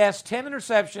league best 10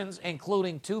 interceptions,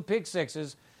 including 2 pick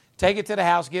sixes. Take it to the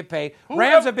house, get paid.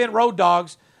 Rams have been road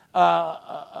dogs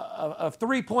of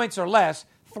 3 points or less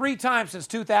 3 times since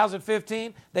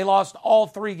 2015. They lost all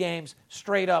 3 games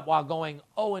straight up while going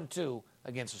 0-2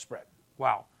 against the spread.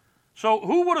 Wow. So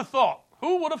who would have thought,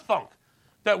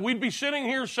 that we'd be sitting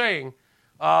here saying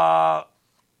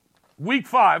week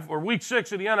 5 or week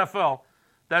 6 of the NFL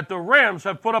that the Rams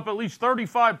have put up at least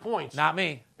 35 points. Not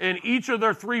me. In each of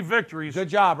their 3 victories. Good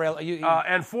job, Ray.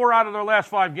 And 4 out of their last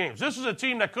 5 games. This is a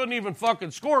team that couldn't even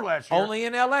fucking score last year. Only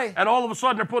in L.A. And all of a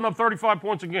sudden they're putting up 35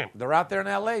 points a game. They're out there in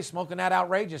L.A. smoking that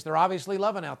outrageous. They're obviously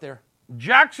loving out there.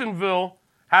 Jacksonville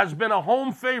has been a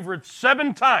home favorite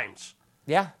 7 times.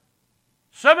 Yeah.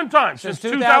 7 times since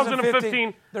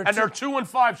 2015, they're and they're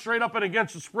 2-5 straight up and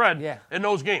against the spread in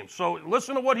those games. So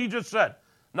listen to what he just said.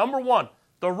 Number 1,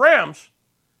 the Rams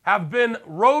have been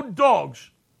road dogs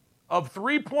of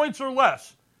 3 points or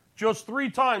less just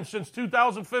 3 times since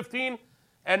 2015,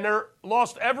 and they're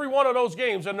lost every one of those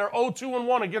games, and they're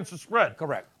 0-2-1 against the spread.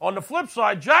 Correct. On the flip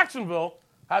side, Jacksonville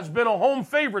has been a home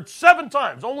favorite 7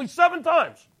 times, only 7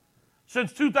 times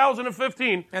since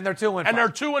 2015. And they're 2-5. And they're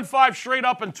 2-5 straight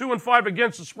up and 2-5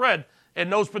 against the spread in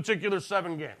those particular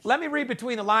 7 games. Let me read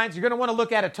between the lines. You're going to want to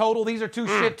look at a total. These are 2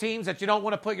 shit teams that you don't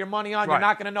want to put your money on. Right. You're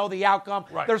not going to know the outcome.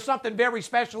 Right. There's something very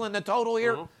special in the total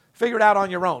here. Figure it out on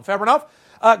your own. Fair enough?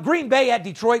 Green Bay at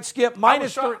Detroit, Skip,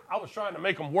 -3. I was trying to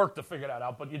make them work to figure that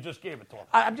out, but you just gave it to them.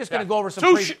 I'm just going to go over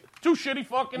some Two shitty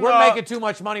fucking... We're making too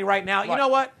much money right now. You know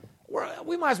what?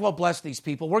 We might as well bless these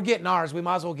people. We're getting ours. We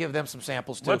might as well give them some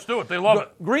samples, too. Let's do it. They love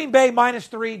it. Green Bay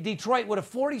 -3, Detroit with a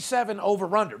 47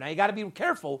 over-under. Now, you got to be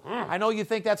careful. I know you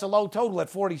think that's a low total at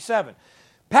 47.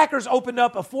 Packers opened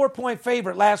up a 4-point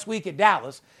favorite last week at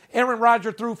Dallas. Aaron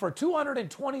Rodgers threw for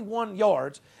 221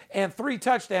 yards and 3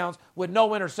 touchdowns with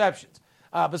no interceptions.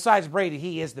 Besides Brady,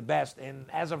 he is the best. And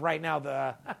as of right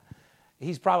now,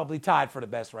 he's probably tied for the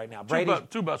best right now. Brady,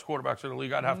 2 best quarterbacks in the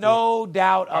league. I'd have no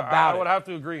doubt about it. I would have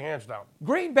to agree hands down.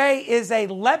 Green Bay is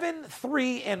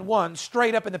 11-3-1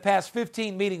 straight up in the past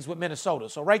 15 meetings with Minnesota.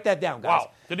 So write that down, guys.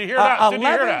 Wow. Did you hear that?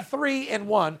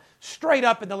 11-3-1 straight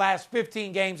up in the last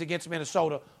 15 games against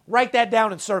Minnesota. Write that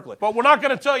down and circle it. But we're not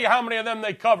going to tell you how many of them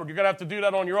they covered. You're going to have to do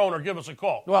that on your own or give us a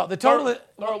call. Well, the total They're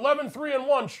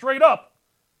 11-3-1 straight up.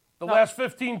 The last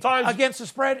 15 times. Against the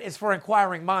spread is for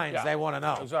inquiring minds. They want to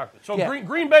know. Exactly. So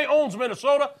Green Bay owns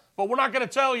Minnesota, but we're not going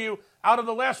to tell you out of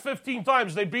the last 15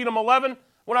 times they beat them 11,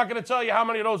 we're not going to tell you how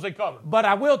many of those they covered. But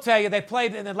I will tell you, they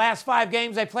played in the last 5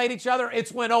 games they played each other,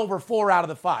 it's went over 4 out of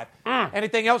the 5.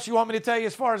 Anything else you want me to tell you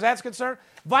as far as that's concerned?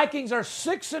 Vikings are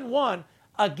 6-1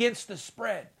 against the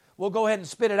spread. We'll go ahead and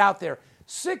spit it out there.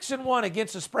 6-1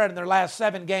 against the spread in their last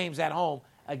 7 games at home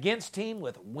against team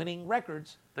with winning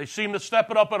records. They seem to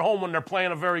step it up at home when they're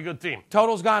playing a very good team.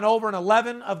 Total's gone over in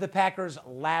 11 of the Packers'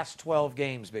 last 12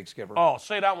 games, Big Skipper. Oh,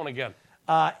 say that one again.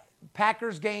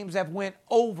 Packers games have went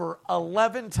over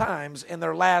 11 times in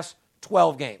their last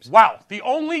 12 games. Wow. The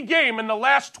only game in the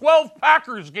last 12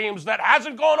 Packers games that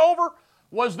hasn't gone over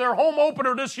was their home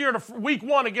opener this year, week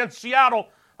 1 against Seattle.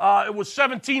 It was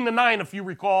 17-9, if you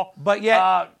recall. But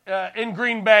yet, in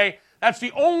Green Bay. That's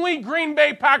the only Green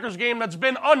Bay Packers game that's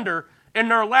been under in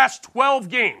their last 12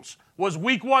 games, was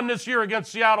week 1 this year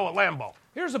against Seattle at Lambeau.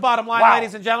 Here's the bottom line,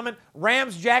 ladies and gentlemen.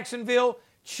 Rams, Jacksonville,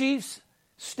 Chiefs,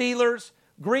 Steelers,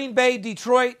 Green Bay,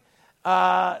 Detroit.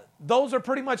 Those are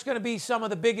pretty much going to be some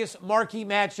of the biggest marquee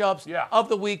matchups of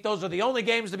the week. Those are the only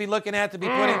games to be looking at, to be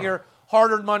putting your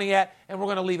hard-earned money at, and we're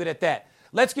going to leave it at that.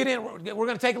 Let's get in. We're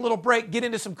going to take a little break, get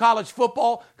into some college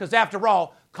football, because after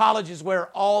all, college is where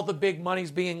all the big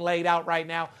money's being laid out right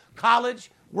now.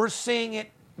 College, we're seeing it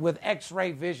with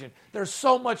X-ray vision. There's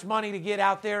so much money to get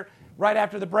out there. Right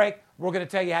after the break, we're going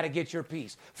to tell you how to get your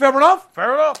piece. Fair enough?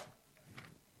 Fair enough.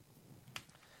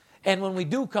 And when we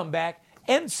do come back,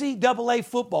 NCAA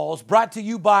football is brought to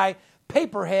you by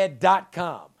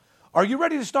Paperhead.com. Are you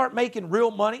ready to start making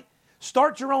real money?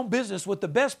 Start your own business with the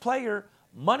best player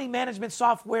money management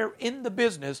software in the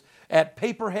business at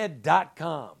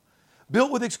Paperhead.com. Built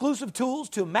with exclusive tools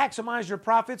to maximize your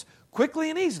profits quickly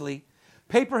and easily,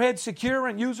 Paperhead's secure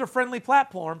and user-friendly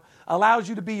platform allows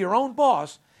you to be your own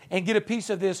boss and get a piece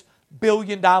of this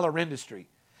billion-dollar industry.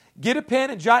 Get a pen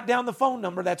and jot down the phone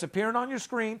number that's appearing on your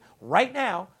screen right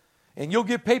now, and you'll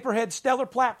get Paperhead's stellar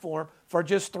platform for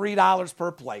just $3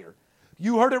 per player.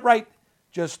 You heard it right,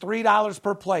 just $3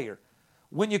 per player.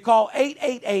 When you call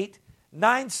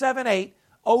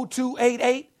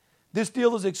 888-978-0288, this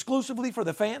deal is exclusively for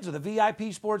the fans of the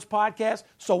VIP Sports Podcast,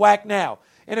 so act now.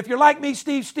 And if you're like me,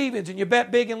 Steve Stevens, and you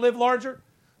bet big and live larger,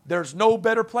 there's no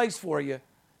better place for you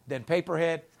than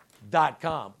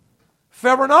Paperhead.com.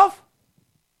 Fair enough?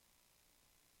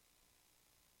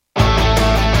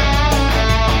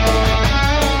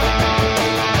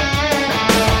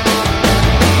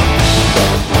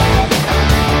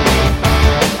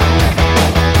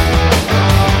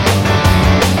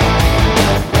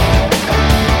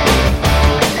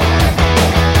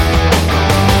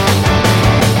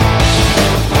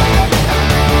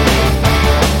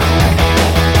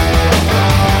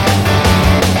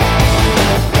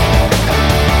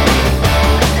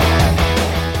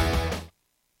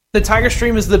 The Tiger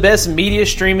Stream is the best media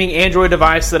streaming Android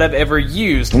device that I've ever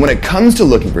used. And when it comes to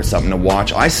looking for something to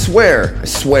watch, I swear,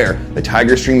 the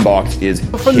Tiger Stream box is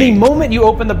From the moment you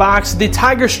open the box, the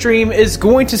Tiger Stream is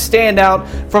going to stand out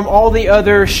from all the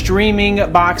other streaming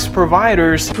box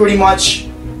providers. Pretty much,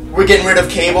 we're getting rid of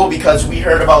cable because we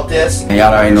heard about this. And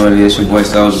y'all already know what it is. Your boy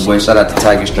Soulja Boy. Shout out to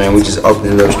Tiger Stream. We just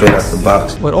opened it up straight out the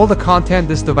box. With all the content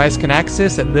this device can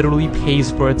access, it literally pays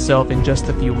for itself in just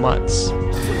a few months.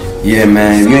 Yeah,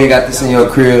 man. If you ain't got this in your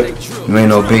crib, you ain't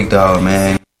no big dog,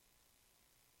 man.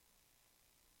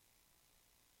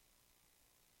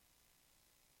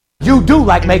 You do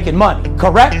like making money,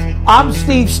 correct? I'm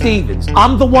Steve Stevens.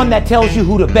 I'm the one that tells you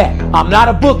who to bet. I'm not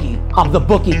a bookie. I'm the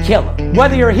bookie killer.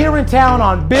 Whether you're here in town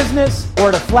on business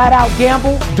or to flat out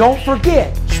gamble, don't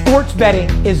forget, sports betting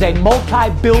is a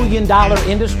multi-billion-dollar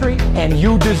industry and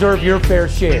you deserve your fair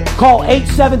share. Call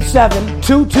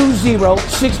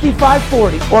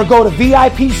 877-220-6540 or go to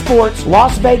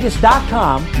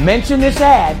VIPSportsLasVegas.com, mention this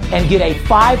ad, and get a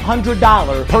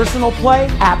 $500 personal play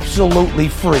absolutely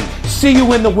free. See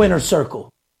you in the winner's circle.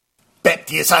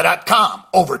 BetDSI.com.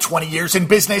 Over 20 years in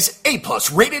business, A+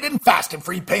 rated and fast and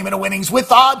free payment of winnings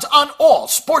with odds on all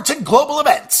sports and global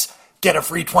events. Get a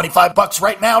free $25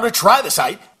 right now to try the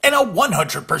site and a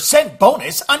 100%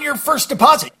 bonus on your first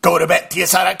deposit. Go to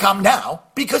BetDSI.com now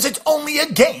because it's only a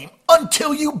game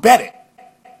until you bet it.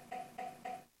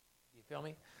 You feel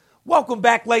me? Welcome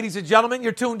back, ladies and gentlemen.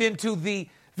 You're tuned into the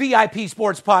VIP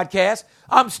Sports Podcast.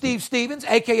 I'm Steve Stevens,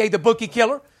 a.k.a. the Bookie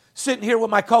Killer, sitting here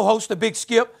with my co-host, the Big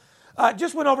Skip.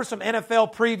 Just went over some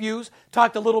NFL previews,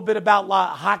 talked a little bit about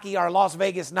hockey, our Las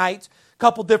Vegas Knights, a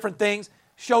couple different things,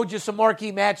 showed you some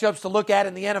marquee matchups to look at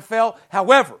in the NFL.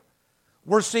 However,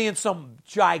 we're seeing some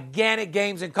gigantic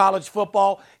games in college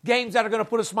football, games that are going to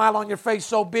put a smile on your face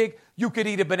so big you could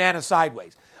eat a banana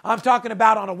sideways. I'm talking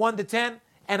about on a 1 to 10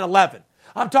 and 11.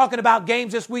 I'm talking about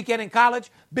games this weekend in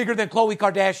college bigger than Khloe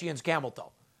Kardashian's camel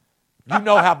toe. You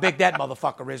know how big that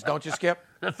motherfucker is, don't you, Skip?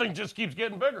 That thing just keeps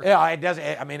getting bigger. Yeah, it does.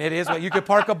 I mean, it is. You could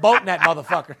park a boat in that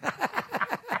motherfucker.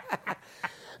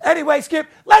 Anyway, Skip,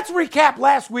 let's recap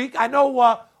last week. I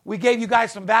know we gave you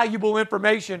guys some valuable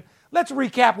information. Let's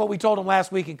recap what we told them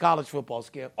last week in college football,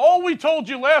 Skip. All we told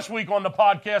you last week on the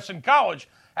podcast in college,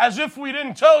 as if we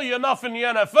didn't tell you enough in the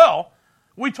NFL,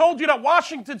 we told you that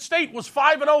Washington State was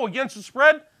 5-0 against the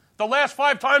spread the last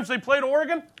 5 times they played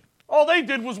Oregon. All they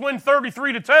did was win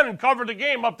 33-10 and cover the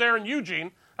game up there in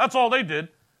Eugene. That's all they did.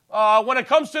 When it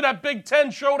comes to that Big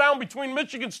Ten showdown between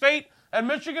Michigan State and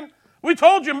Michigan, we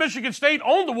told you Michigan State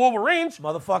owned the Wolverines.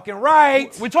 Motherfucking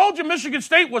right. We told you Michigan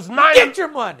State was 9. Get your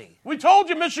money. We told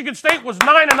you Michigan State was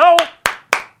 9-0.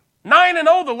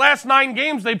 9-0 the last 9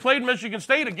 games they played Michigan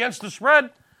State against the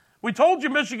spread. We told you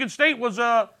Michigan State was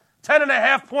a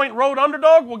 10.5-point road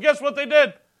underdog. Well, guess what they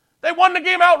did? They won the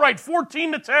game outright,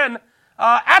 14-10.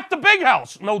 At the Big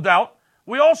House, no doubt.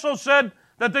 We also said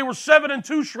that they were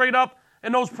 7-2 straight up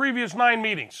in those previous 9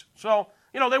 meetings. So,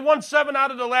 they won 7 out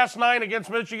of the last 9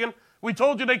 against Michigan. We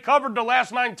told you they covered the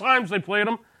last 9 times they played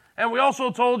them. And we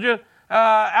also told you,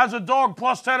 as a dog,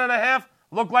 plus 10.5,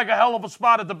 looked like a hell of a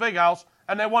spot at the Big House,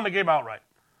 and they won the game outright.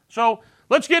 So,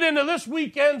 let's get into this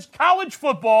weekend's college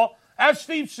football. As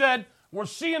Steve said, we're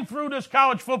seeing through this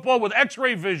college football with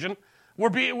X-ray vision.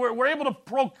 We're able to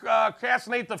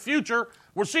procrastinate the future.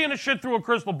 We're seeing the shit through a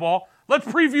crystal ball. Let's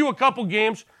preview a couple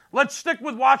games. Let's stick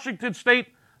with Washington State,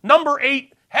 number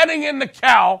 8, heading into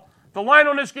Cal. The line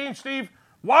on this game, Steve,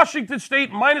 Washington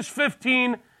State minus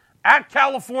 15 at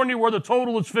California, where the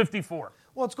total is 54.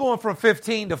 Well, it's going from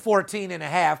 15 to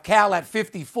 14.5. Cal at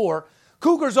 54.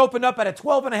 Cougars opened up at a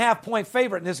 12.5-point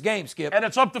favorite in this game, Skip. And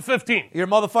it's up to 15. You're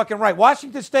motherfucking right.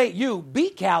 Washington State U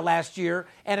beat Cal last year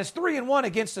and is 3-1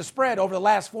 against the spread over the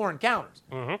last 4 encounters.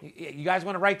 Mm-hmm. You guys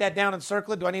want to write that down and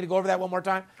circle it? Do I need to go over that one more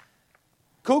time?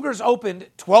 Cougars opened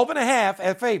 12.5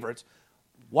 as favorites.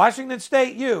 Washington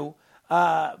State U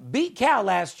beat Cal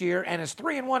last year and is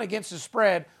 3-1 against the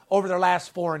spread over their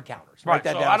last 4 encounters. Right, Write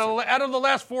that so down. out of the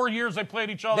last 4 years they played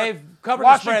each other, they've covered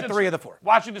the spread 3 of the 4.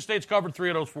 Washington State's covered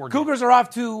 3 of those 4 games. Cougars are off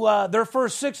to their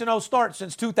first 6-0 start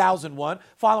since 2001,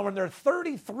 following their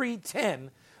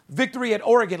 33-10 victory at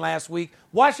Oregon last week.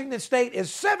 Washington State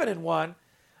is 7-1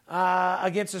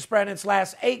 against the spread in its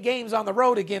last 8 games on the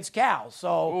road against Cal.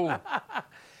 So,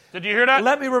 did you hear that?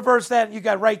 Let me reverse that, and you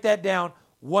got to write that down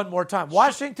one more time.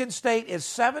 Washington State is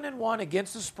 7-1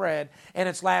 against the spread in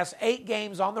its last 8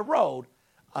 games on the road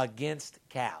against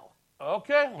Cal.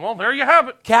 Okay, well, there you have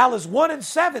it. Cal is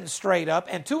 1-7 straight up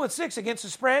and 2-6 against the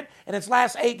spread in its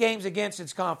last 8 games against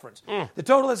its conference. The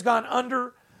total has gone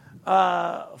under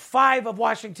 5 of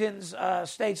Washington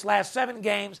State's last 7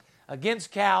 games against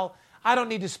Cal. I don't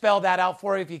need to spell that out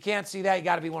for you. If you can't see that, you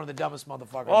got to be one of the dumbest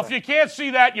motherfuckers. Well, if you can't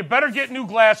see that, you better get new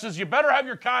glasses. You better have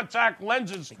your contact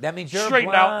lenses that means you're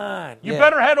straightened blind. out. You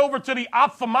better head over to the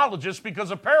ophthalmologist because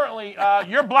apparently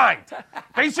you're blind.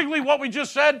 Basically, what we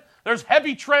just said, there's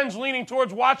heavy trends leaning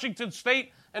towards Washington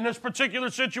State in this particular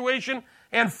situation,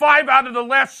 and 5 out of the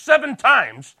last 7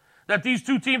 times that these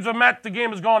two teams have met, the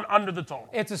game has gone under the total.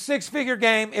 It's a 6-figure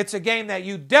game. It's a game that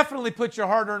you definitely put your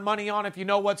hard-earned money on if you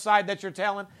know what side that you're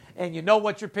telling and you know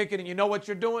what you're picking and you know what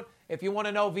you're doing. If you want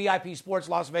to know,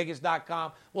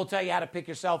 VIPSportsLasVegas.com. We'll tell you how to pick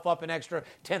yourself up an extra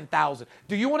 $10,000.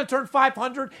 Do you want to turn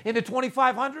 500 into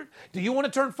 2,500? Do you want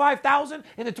to turn 5,000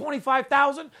 into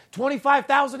 25,000?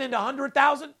 25,000 into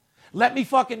 100,000? Let me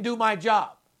fucking do my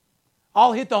job.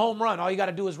 I'll hit the home run. All you got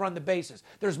to do is run the bases.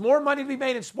 There's more money to be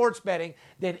made in sports betting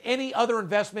than any other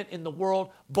investment in the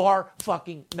world, bar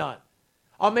fucking none.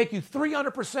 I'll make you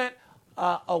 300%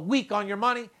 a week on your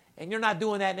money, and you're not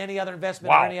doing that in any other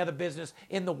investment or any other business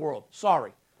in the world.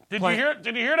 Sorry. Did you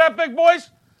hear that, big boys?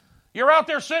 You're out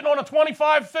there sitting on a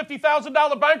 $25,000,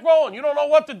 $50,000 bankroll, and you don't know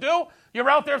what to do? You're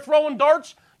out there throwing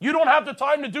darts? You don't have the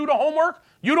time to do the homework?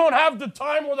 You don't have the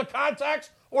time or the contacts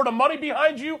or the money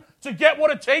behind you to get what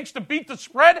it takes to beat the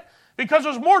spread? Because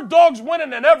there's more dogs winning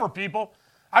than ever, people.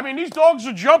 I mean, these dogs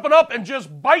are jumping up and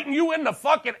just biting you in the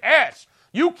fucking ass.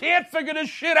 You can't figure this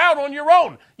shit out on your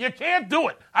own. You can't do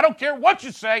it. I don't care what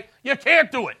you say. You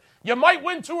can't do it. You might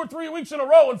win 2 or 3 weeks in a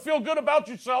row and feel good about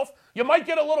yourself. You might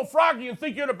get a little froggy and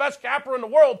think you're the best capper in the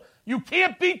world. You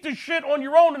can't beat this shit on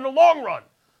your own in the long run,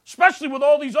 especially with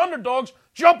all these underdogs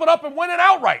jumping up and winning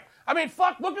outright. I mean,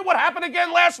 fuck, look at what happened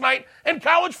again last night in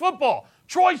college football.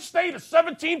 Troy State, a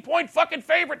 17-point fucking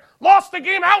favorite, lost the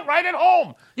game outright at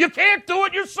home. You can't do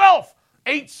it yourself.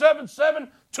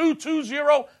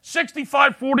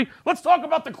 877-220-6540. Let's talk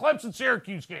about the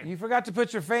Clemson-Syracuse game. You forgot to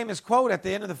put your famous quote at the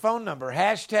end of the phone number.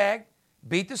 Hashtag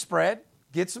beat the spread,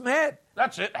 get some head.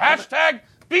 That's it. Hashtag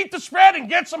beat the spread and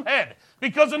get some head.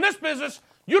 Because in this business,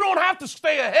 you don't have to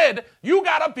stay ahead. You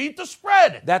got to beat the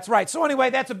spread. That's right. So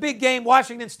anyway, that's a big game.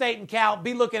 Washington State and Cal.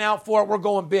 Be looking out for it. We're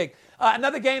going big.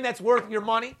 Another game that's worth your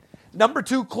money. Number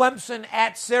 2, Clemson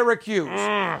at Syracuse.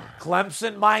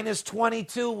 Clemson minus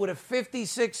 22 with a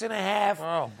 56.5.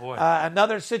 Oh, boy.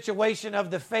 Another situation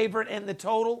of the favorite and the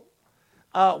total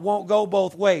won't go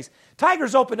both ways.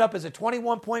 Tigers opened up as a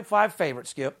 21.5 favorite,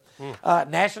 Skip.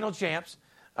 National champs.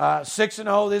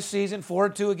 6-0 this season,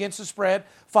 4-2 against the spread,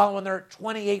 following their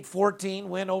 28-14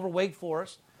 win over Wake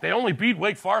Forest. They only beat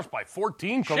Wake Forest by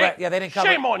 14. Correct. Yeah, they didn't cover.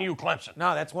 Shame on you, Clemson.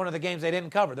 No, that's one of the games they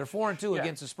didn't cover. They're 4-2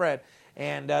 against the spread,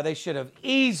 and they should have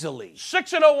easily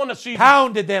 6-0 on the season.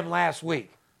 Pounded them last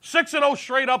week. 6-0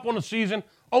 straight up on the season,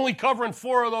 only covering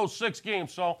 4 of those 6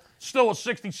 games, so still a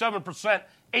 67%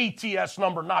 ATS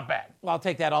number, not bad. Well, I'll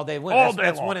take that all day.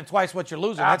 That's winning twice what you're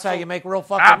losing. That's how you make real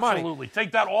fucking money. Absolutely.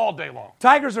 Take that all day long.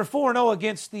 Tigers are 4-0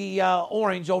 against the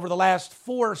Orange over the last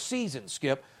 4 seasons,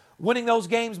 Skip, winning those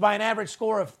games by an average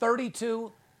score of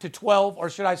 32-12, or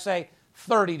should I say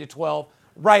 30-12,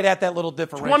 right at that little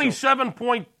differential.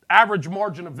 27-point average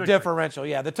margin of victory. Differential,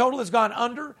 yeah. The total has gone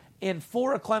under in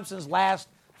 4 of Clemson's last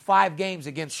 5 games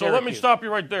against Syracuse. So let me stop you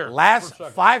right there. Last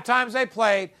 5 times they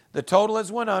played, the total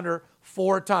has went under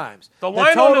 4 times. The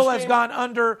total has gone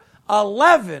under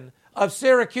 11 of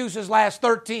Syracuse's last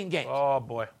 13 games. Oh,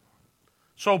 boy.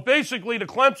 So basically, the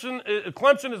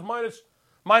Clemson is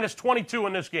minus 22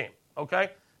 in this game,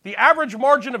 okay? The average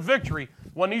margin of victory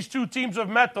when these two teams have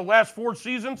met the last 4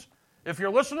 seasons, if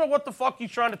you're listening to what the fuck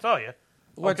he's trying to tell you,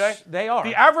 okay? Which they are.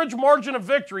 The average margin of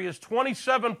victory is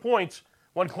 27 points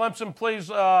when Clemson plays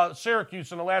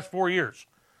Syracuse in the last 4 years.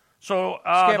 So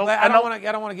Skip, I don't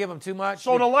want to give them too much.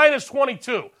 So the line is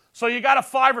 22. So you got a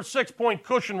 5 or 6 point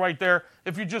cushion right there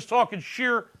if you're just talking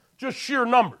sheer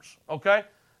numbers, okay?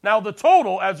 Now the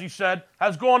total, as he said,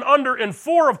 has gone under in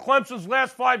 4 of Clemson's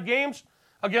last 5 games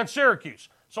against Syracuse.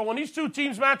 So when these two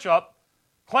teams match up,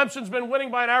 Clemson's been winning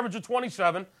by an average of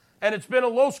 27, and it's been a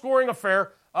low-scoring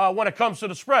affair when it comes to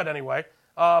the spread anyway.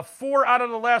 4 out of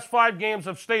the last 5 games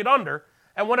have stayed under.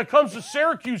 And when it comes to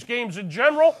Syracuse games in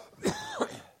general,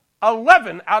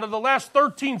 11 out of the last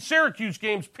 13 Syracuse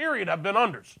games, period, have been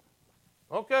unders.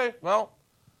 Okay, well,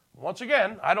 once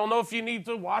again, I don't know if you need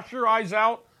to wash your eyes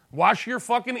out, wash your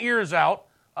fucking ears out,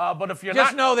 but if you're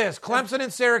Just know this, Clemson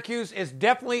and Syracuse is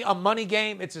definitely a money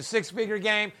game. It's a 6-figure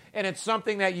game, and it's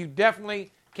something that you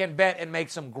definitely can bet and make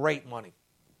some great money.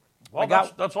 Well,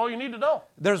 that's all you need to know.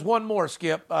 There's one more,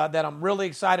 Skip, that I'm really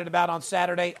excited about on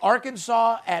Saturday.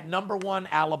 Arkansas at number 1,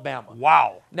 Alabama.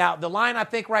 Wow. Now, the line I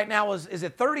think right now is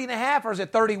it 30.5 or is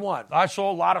it 31? I saw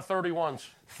a lot of 31s.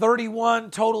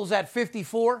 31, totals at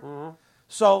 54. Mm-hmm.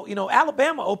 So,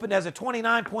 Alabama opened as a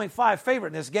 29.5 favorite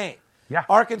in this game. Yeah.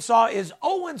 Arkansas is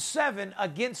 0-7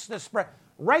 against the spread.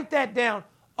 Write that down.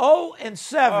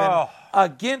 0-7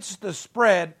 against the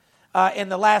spread in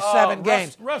the last 7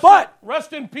 games.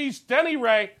 Rest in peace, Denny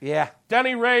Ray. Yeah.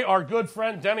 Denny Ray, our good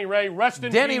friend Denny Ray. Rest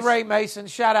in Denny peace. Ray Mason.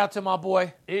 Shout out to my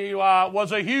boy. He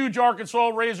was a huge Arkansas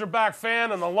Razorback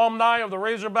fan and alumni of the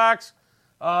Razorbacks.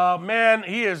 Man,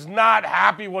 he is not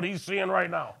happy what he's seeing right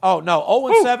now. Oh, no.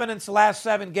 0-7 in its last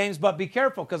 7 games, but be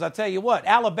careful because I tell you what,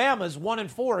 Alabama is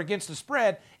 1-4 against the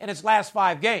spread in its last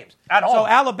 5 games. At home. So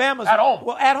Alabama's at home.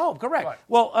 Well, at home, correct. Right.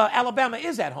 Well, Alabama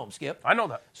is at home, Skip. I know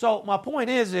that. So my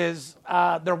point is they're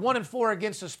 1-4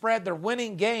 against the spread. They're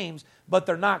winning games, but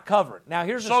they're not covering. Now,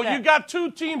 here's the So stat. you got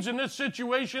 2 teams in this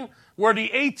situation where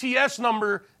the ATS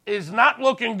number is not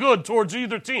looking good towards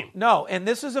either team. No, and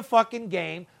this is a fucking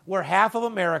game where half of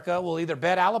America will either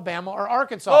bet Alabama or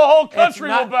Arkansas. The whole country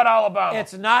will bet Alabama.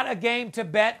 It's not a game to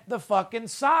bet the fucking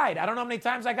side. I don't know how many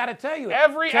times I got to tell you it.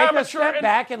 Take amateur a step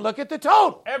back and look at the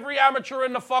total. Every amateur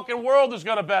in the fucking world is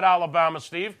going to bet Alabama,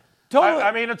 Steve. Totally.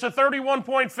 I mean, it's a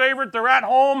 31-point favorite. They're at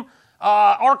home.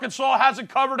 Arkansas hasn't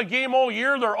covered a game all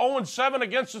year. They're 0-7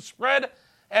 against the spread.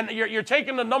 And you're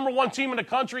taking the number 1 team in the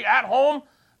country at home.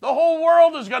 The whole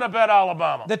world is going to bet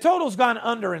Alabama. The total's gone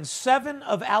under in 7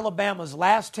 of Alabama's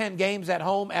last 10 games at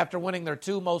home after winning their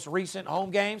 2 most recent home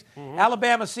games. Mm-hmm.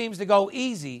 Alabama seems to go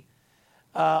easy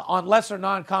on lesser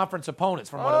non-conference opponents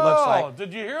from what it looks like. Oh,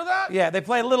 did you hear that? Yeah, they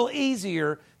play a little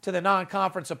easier to the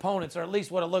non-conference opponents, or at least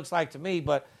what it looks like to me,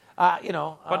 but,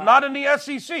 But not in the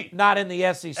SEC. Not in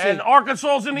the SEC. And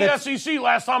Arkansas's in the SEC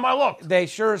last time I looked. They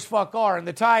sure as fuck are. And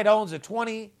the Tide owns a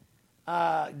 20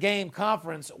 game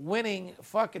conference winning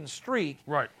fucking streak.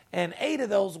 Right. And 8 of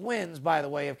those wins, by the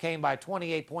way, have came by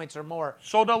 28 points or more.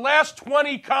 So the last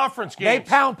 20 conference games. They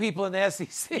pound people in the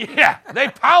SEC. Yeah, they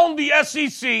pound the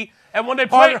SEC, and when they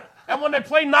play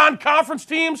non-conference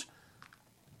teams,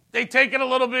 they take it a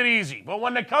little bit easy. But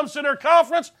when it comes to their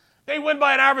conference, they win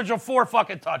by an average of 4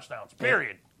 fucking touchdowns.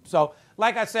 Period. Yeah. So,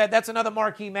 like I said, that's another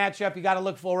marquee matchup you got to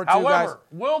look forward to, guys. However,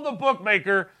 will the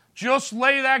bookmaker just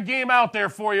lay that game out there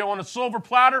for you on a silver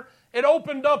platter? It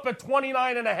opened up at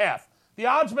 29.5. The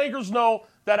odds makers know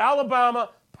that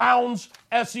Alabama pounds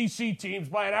SEC teams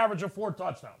by an average of 4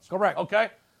 touchdowns. Correct. Okay?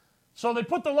 So they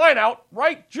put the line out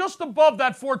right just above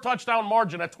that 4-touchdown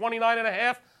margin at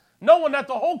 29.5, knowing that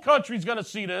the whole country's going to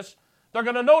see this. They're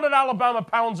going to know that Alabama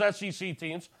pounds SEC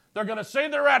teams. They're going to say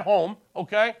they're at home,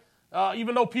 okay?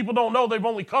 Even though people don't know they've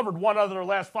only covered 1 out of their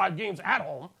last 5 games at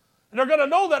home. And they're going to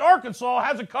know that Arkansas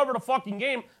hasn't covered a fucking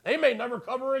game. They may never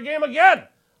cover a game again.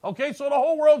 Okay, so the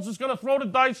whole world's just going to throw the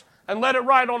dice and let it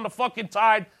ride on the fucking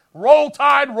Tide. Roll,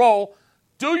 Tide, roll.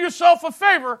 Do yourself a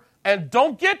favor and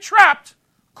don't get trapped.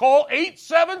 Call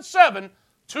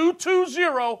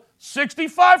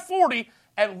 877-220-6540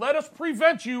 and let us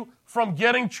prevent you from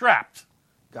getting trapped.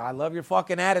 God, I love your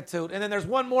fucking attitude. And then there's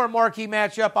one more marquee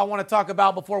matchup I want to talk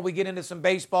about before we get into some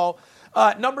baseball.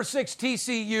 Number 6,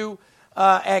 TCU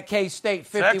at K-State,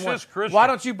 51. Texas Christian. Why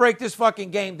don't you break this fucking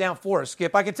game down for us,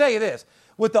 Skip? I can tell you this.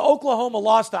 With the Oklahoma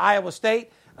loss to Iowa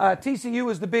State, TCU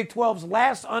is the Big 12's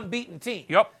last unbeaten team.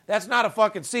 Yep. That's not a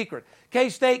fucking secret.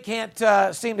 K-State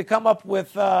can't seem to come up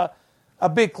with a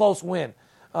big close win.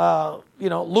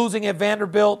 Losing at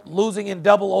Vanderbilt, losing in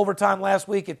double overtime last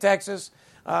week at Texas.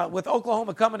 With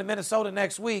Oklahoma coming to Minnesota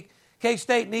next week,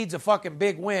 K-State needs a fucking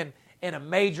big win in a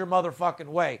major motherfucking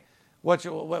way. What's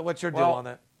your deal on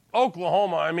that?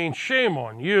 Oklahoma, I mean, shame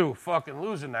on you fucking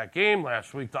losing that game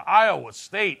last week to Iowa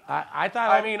State. I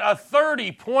thought... I mean, a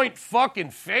 30-point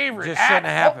fucking favorite. Just shouldn't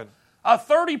have happened. A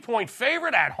 30-point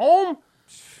favorite at home?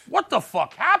 What the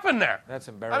fuck happened there? That's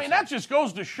embarrassing. I mean, that just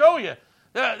goes to show you.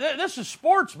 This is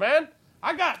sports, man.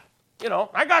 I got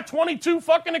 22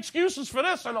 fucking excuses for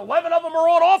this, and 11 of them are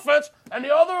on offense, and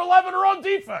the other 11 are on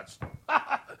defense.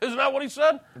 Isn't that what he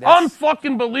said?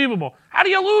 Unfucking believable. How do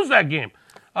you lose that game?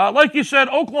 Like you said,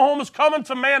 Oklahoma's coming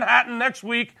to Manhattan next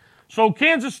week, so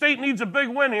Kansas State needs a big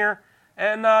win here,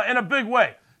 and in a big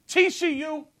way.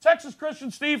 TCU, Texas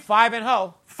Christian, Steve.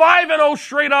 5-0. 5-0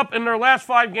 straight up in their last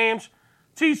 5 games.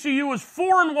 TCU is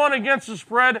 4-1 against the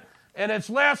spread in its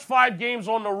last 5 games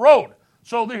on the road.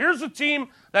 So here's a team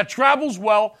that travels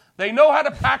well. They know how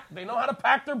to pack. They know how to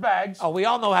pack their bags. Oh, we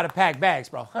all know how to pack bags,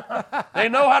 bro. They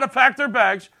know how to pack their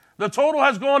bags. The total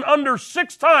has gone under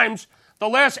 6 times. The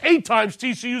last 8 times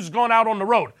TCU's gone out on the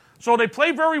road. So they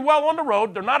play very well on the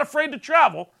road. They're not afraid to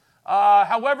travel.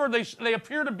 However, they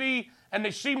appear to be, and they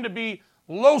seem to be,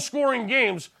 low-scoring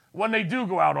games when they do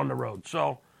go out on the road.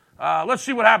 So let's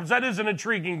see what happens. That is an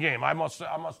intriguing game, I must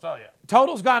tell you.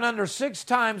 Total's gone under 6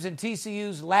 times in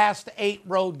TCU's last 8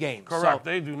 road games. Correct. So,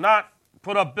 they do not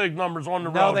put up big numbers on the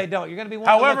road. No, they don't. You're going to be one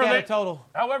to look at a total.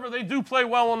 However, they do play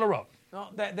well on the road. No,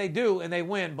 they do, and they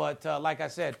win. But like I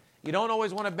said, you don't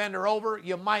always want to bend her over.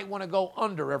 You might want to go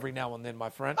under every now and then, my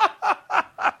friend.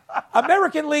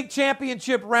 American League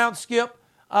Championship round, Skip.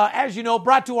 As you know,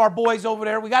 brought to our boys over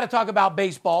there. We got to talk about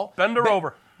baseball. Bend her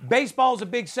over. Baseball is a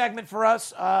big segment for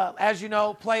us. As you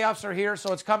know, playoffs are here,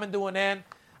 so it's coming to an end.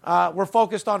 We're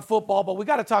focused on football, but we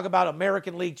got to talk about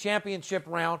American League Championship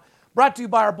round. Brought to you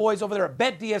by our boys over there at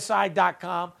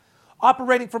BetDSI.com.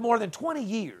 Operating for more than 20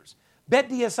 years.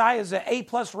 BetDSI is A+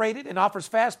 rated and offers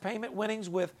fast payment winnings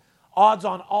with odds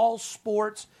on all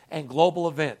sports and global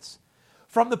events.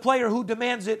 From the player who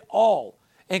demands it all,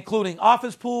 including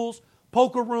office pools,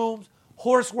 poker rooms,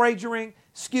 horse wagering,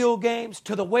 skill games,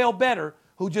 to the whale bettor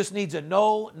who just needs a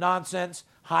no-nonsense,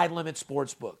 high-limit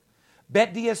sportsbook.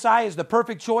 BetDSI is the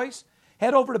perfect choice.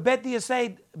 Head over to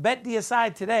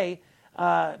BetDSI today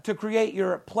to create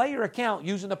your player account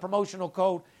using the promotional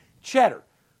code CHEDDAR.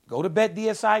 Go to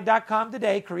BetDSI.com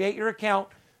today, create your account,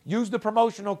 use the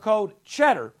promotional code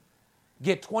CHEDDAR,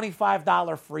 get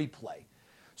 $25 free play.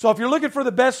 So if you're looking for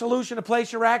the best solution to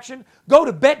place your action, go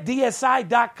to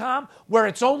BetDSI.com where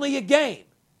it's only a game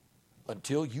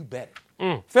until you bet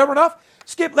it. Fair enough?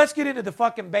 Skip, let's get into the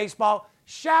fucking baseball.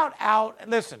 Shout out,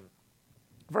 listen,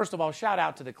 first of all, shout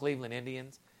out to the Cleveland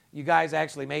Indians. You guys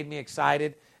actually made me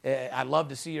excited. I'd love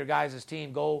to see your guys'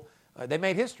 team go. They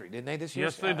made history, didn't they, this year?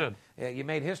 Yes, they did. You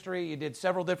made history. You did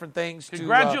several different things.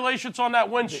 Congratulations on that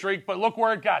win streak, but look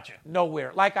where it got you.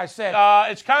 Nowhere. Like I said.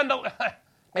 It's kind of...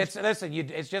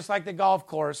 It's just like the golf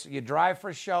course. You drive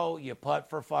for show, you putt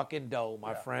for fucking dough,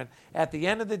 my friend. At the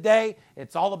end of the day,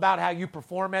 it's all about how you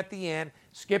perform at the end.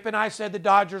 Skip and I said the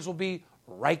Dodgers will be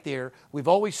right there. We've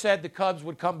always said the Cubs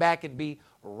would come back and be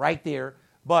right there.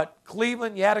 But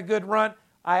Cleveland, you had a good run.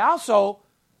 I also,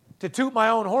 to toot my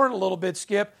own horn a little bit,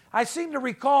 Skip, I seem to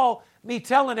recall me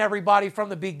telling everybody from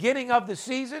the beginning of the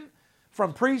season,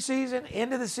 from preseason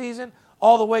into the season,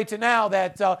 all the way to now,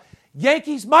 that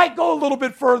Yankees might go a little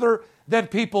bit further than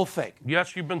people think.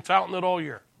 Yes, you've been touting it all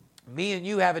year. Me and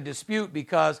you have a dispute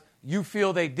because you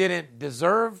feel they didn't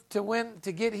deserve to win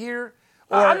to get here?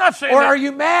 Or, I'm not saying Or that. are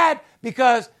you mad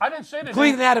because I didn't say that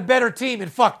Cleveland had a better team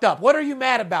and fucked up? What are you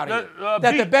mad about here?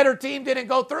 That the better team didn't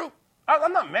go through?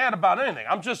 I'm not mad about anything.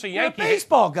 I'm just a Yankee. You're a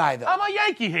baseball guy, though. I'm a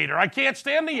Yankee hater. I can't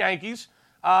stand the Yankees.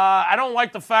 I don't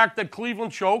like the fact that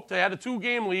Cleveland choked. They had a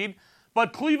 2-game lead.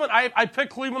 But Cleveland, I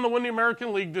picked Cleveland to win the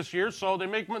American League this year, so they're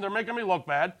making me look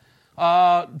bad.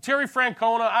 Terry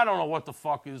Francona, I don't know what the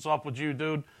fuck is up with you,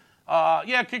 dude.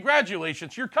 Yeah,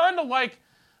 congratulations. You're kind of like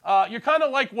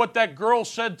what that girl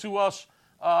said to us.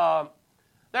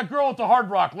 That girl at the Hard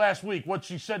Rock last week. What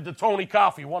she said to Tony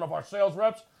Coffey, one of our sales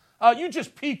reps. You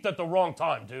just peaked at the wrong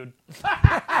time, dude.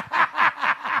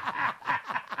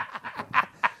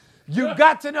 You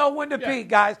got to know when to peak,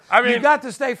 guys. You got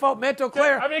to stay mental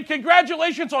clear.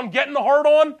 Congratulations on getting the heart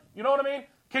on. You know what I mean?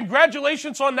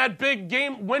 Congratulations on that big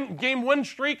game win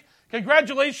streak.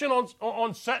 Congratulations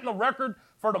on setting a record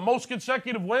for the most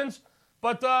consecutive wins.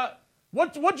 But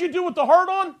what'd you do with the heart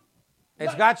on?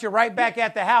 It's got you right back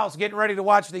at the house getting ready to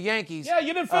watch the Yankees. Yeah,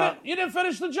 you didn't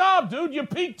finish the job, dude. You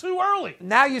peaked too early.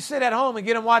 Now you sit at home and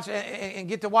get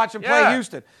to watch them play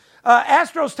Houston.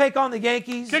 Astros take on the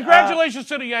Yankees. Congratulations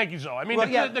to the Yankees, though.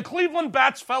 The Cleveland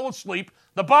bats fell asleep.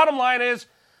 The bottom line is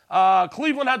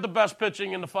Cleveland had the best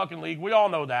pitching in the fucking league. We all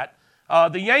know that.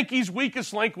 The Yankees'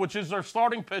 weakest link, which is their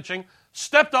starting pitching,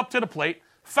 stepped up to the plate.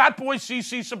 Fat boy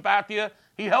CC Sabathia,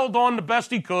 he held on the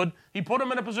best he could. He put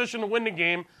him in a position to win the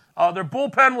game. Their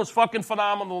bullpen was fucking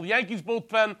phenomenal. The Yankees'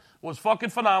 bullpen was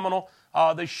fucking phenomenal.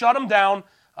 They shut him down.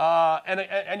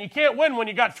 And you can't win when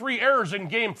you got 3 errors in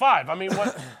Game 5.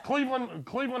 When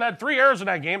Cleveland had 3 errors in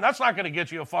that game, that's not going to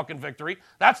get you a fucking victory.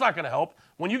 That's not going to help.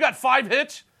 When you got 5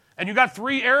 hits and you got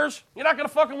 3 errors, you're not going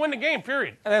to fucking win the game,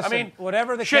 period. Listen,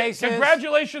 whatever the case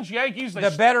congratulations, Yankees.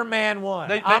 The better man won.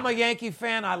 I'm a Yankee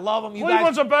fan. I love them.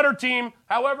 Cleveland's a better team.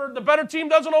 However, the better team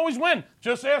doesn't always win.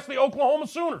 Just ask the Oklahoma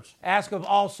Sooners. Ask of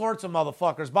all sorts of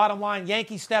motherfuckers. Bottom line,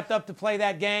 Yankees stepped up to play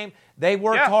that game. They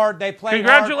worked hard. They played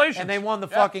hard. And they won the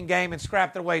fucking game and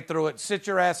scrapped their way through it. Sit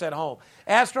your ass at home.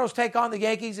 Astros take on the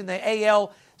Yankees in the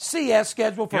ALCS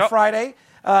schedule for Friday.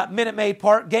 Minute Maid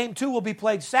Park. Game 2 will be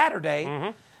played Saturday.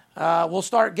 Mm-hmm. We'll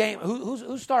start game.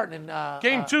 Who's starting in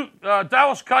Game 2?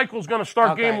 Dallas Keuchel's going to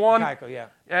start Game 1. Keuchel, yeah.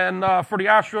 And for the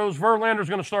Astros, Verlander's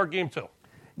going to start Game 2.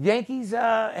 Yankees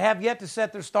have yet to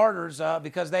set their starters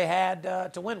because they had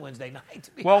to win Wednesday night.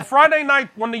 Well, Friday night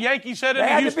when the Yankees headed to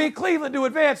Houston, to beat Cleveland to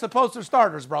advance to post their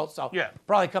starters, bro. So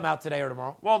probably come out today or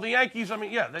tomorrow. Well, the Yankees,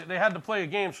 they had to play a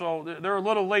game, so they're a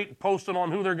little late posting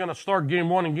on who they're going to start Game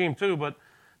 1 and Game 2. But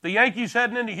The Yankees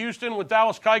heading into Houston with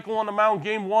Dallas Keuchel on the mound,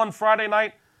 Game 1, Friday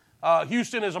night.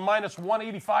 Houston is a minus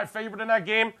 185 favorite in that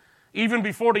game. Even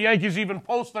before the Yankees even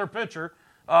post their pitcher,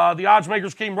 the odds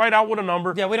makers came right out with a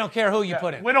number. Yeah, we don't care who you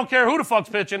put in. We don't care who the fuck's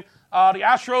pitching. The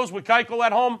Astros with Keuchel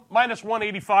at home, minus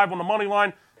 185 on the money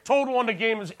line. Total on the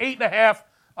game is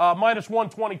 8.5, minus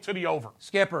 120 to the over.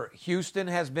 Skipper, Houston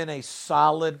has been a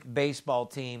solid baseball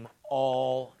team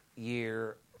all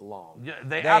year long. Yeah,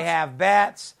 they have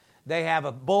bats. They have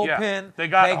a bullpen. Yeah, they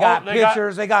got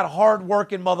pitchers. They got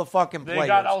hard-working motherfucking players. They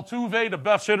got Altuve, the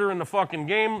best hitter in the fucking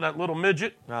game, that little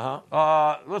midget.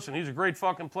 Listen, he's a great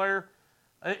fucking player.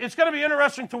 It's going to be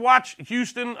interesting to watch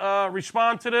Houston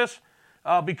respond to this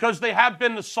because they have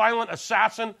been the silent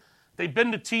assassin. They've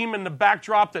been the team in the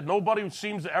backdrop that nobody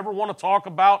seems to ever want to talk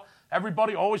about.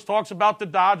 Everybody always talks about the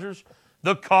Dodgers,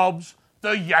 the Cubs,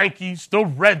 the Yankees, the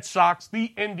Red Sox, the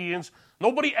Indians.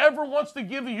 Nobody ever wants to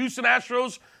give the Houston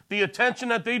Astros the attention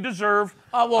that they deserve.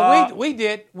 We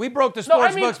did. We broke the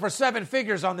sports books for 7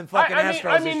 figures on them fucking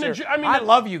Astros this year. I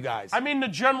love you guys. I mean, the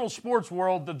general sports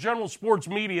world, the general sports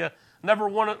media never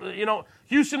want to,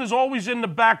 Houston is always in the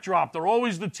backdrop. They're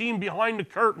always the team behind the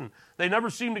curtain. They never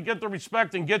seem to get the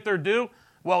respect and get their due.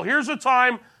 Well, here's a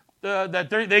time that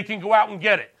they can go out and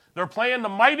get it. They're playing the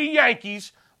mighty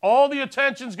Yankees. All the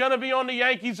attention's going to be on the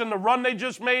Yankees and the run they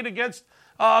just made against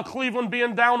Cleveland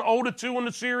being down 0-2 in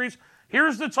the series.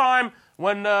 Here's the time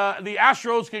when the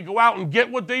Astros can go out and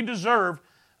get what they deserve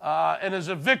and as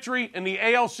a victory in the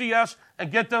ALCS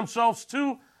and get themselves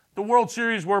to the World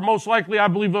Series where most likely I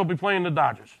believe they'll be playing the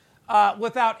Dodgers.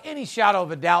 Without any shadow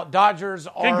of a doubt, Dodgers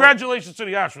are... Congratulations to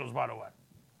the Astros, by the way.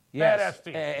 Yes, badass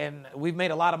team. And we've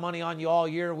made a lot of money on you all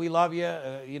year. We love you.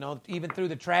 Even through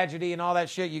the tragedy and all that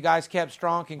shit, you guys kept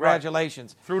strong.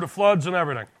 Congratulations. Right. Through the floods and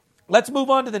everything. Let's move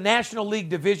on to the National League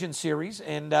Division Series,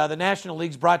 and the National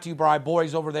League's brought to you by our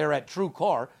boys over there at True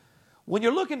Car. When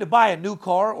you're looking to buy a new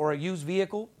car or a used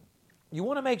vehicle, you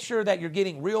want to make sure that you're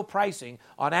getting real pricing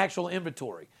on actual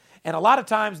inventory. And a lot of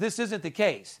times this isn't the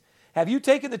case. Have you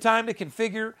taken the time to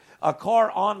configure a car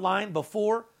online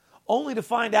before, only to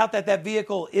find out that that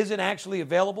vehicle isn't actually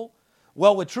available?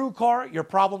 Well, with True Car, your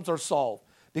problems are solved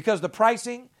because the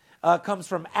pricing comes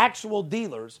from actual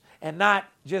dealers and not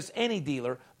just any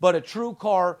dealer, but a True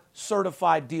Car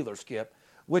certified dealer, Skip,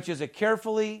 which is a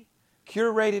carefully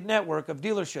curated network of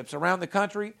dealerships around the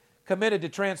country committed to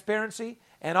transparency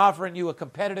and offering you a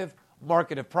competitive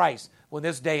market price when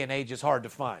this day and age is hard to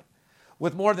find.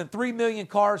 With more than 3 million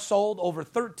cars sold, over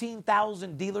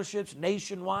 13,000 dealerships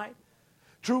nationwide,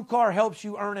 True Car helps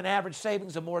you earn an average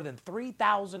savings of more than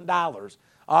 $3,000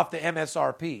 off the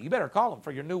MSRP. You better call them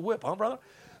for your new whip, huh, brother?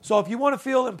 So if you want to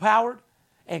feel empowered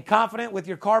and confident with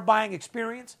your car buying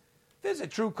experience,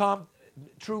 visit True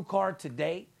Car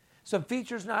today. Some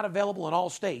features not available in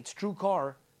all states. True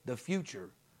Car, the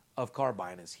future of car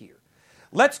buying is here.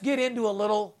 Let's get into a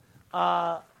little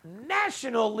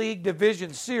National League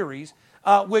Division Series,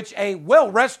 which a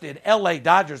well-rested L.A.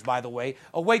 Dodgers, by the way,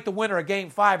 await the winner of Game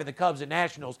 5 of the Cubs and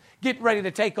Nationals, getting ready to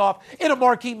take off in a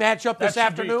marquee matchup this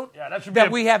afternoon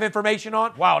that we have information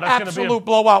on. Wow, that's going to be absolute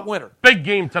blowout winner. Big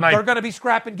game tonight. They're going to be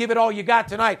scrapping, give it all you got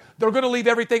tonight. They're going to leave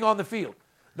everything on the field.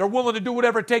 They're willing to do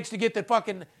whatever it takes to get the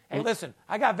fucking... Hey, listen,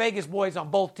 I got Vegas boys on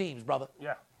both teams, brother.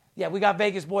 Yeah, we got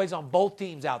Vegas boys on both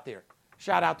teams out there.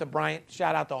 Shout out to Bryant.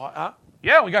 Shout out to...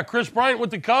 Yeah, we got Chris Bryant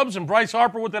with the Cubs and Bryce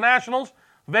Harper with the Nationals.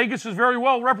 Vegas is very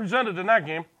well represented in that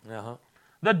game.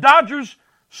 The Dodgers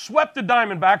swept the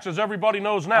Diamondbacks, as everybody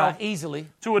knows now. Easily.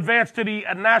 To advance to the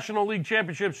National League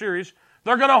Championship Series.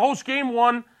 They're going to host Game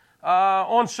 1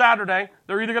 on Saturday.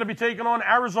 They're either going to be taking on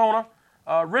Arizona.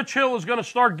 Rich Hill is going to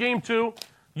start Game 2.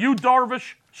 Yu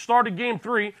Darvish started Game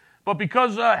 3. But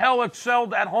because Hill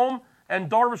excelled at home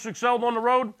and Darvish excelled on the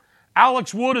road,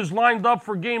 Alex Wood is lined up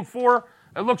for Game 4.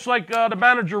 It looks like the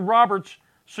manager, Roberts,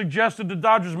 suggested the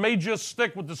Dodgers may just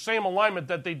stick with the same alignment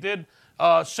that they did,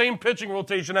 same pitching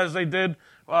rotation as they did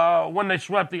when they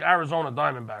swept the Arizona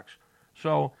Diamondbacks.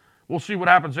 So we'll see what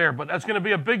happens there. But that's going to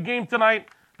be a big game tonight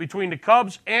between the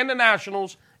Cubs and the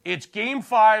Nationals. It's Game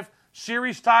 5,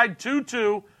 series tied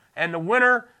 2-2, and the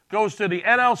winner goes to the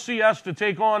NLCS to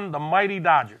take on the mighty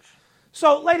Dodgers.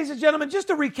 So, ladies and gentlemen, just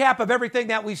a recap of everything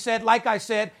that we said. Like I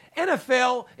said,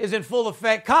 NFL is in full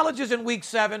effect. College is in Week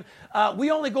 7.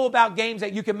 We only go about games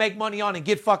that you can make money on and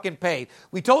get fucking paid.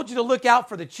 We told you to look out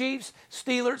for the Chiefs,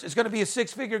 Steelers. It's going to be a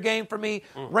 6-figure game for me.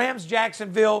 Rams,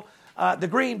 Jacksonville, the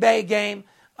Green Bay game.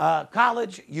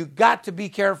 College, you got to be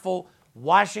careful.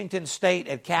 Washington State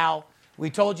at Cal. We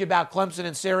told you about Clemson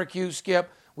and Syracuse, Skip.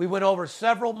 We went over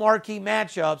several marquee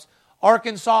matchups.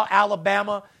 Arkansas,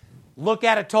 Alabama. Look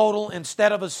at a total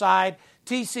instead of a side.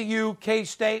 TCU,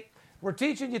 K-State. We're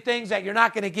teaching you things that you're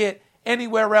not going to get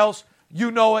anywhere else.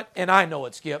 You know it, and I know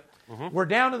it, Skip. We're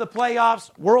down to the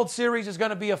playoffs. World Series is going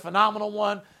to be a phenomenal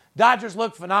one. Dodgers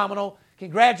look phenomenal.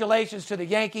 Congratulations to the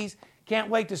Yankees. Can't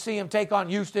wait to see them take on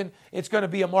Houston. It's going to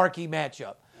be a marquee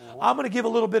matchup. I'm going to give a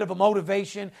little bit of a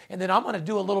motivation, and then I'm going to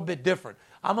do a little bit different.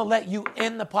 I'm going to let you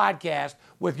end the podcast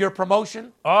with your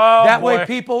promotion. That way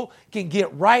people can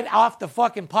get right off the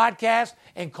fucking podcast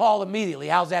and call immediately.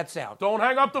 How's that sound? Don't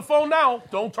hang up the phone now.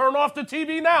 Don't turn off the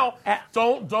TV now.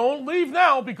 Don't leave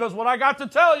now, because what I got to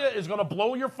tell you is going to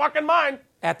blow your fucking mind.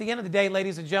 At the end of the day,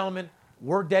 ladies and gentlemen,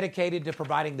 we're dedicated to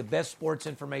providing the best sports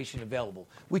information available.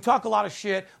 We talk a lot of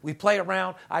shit. We play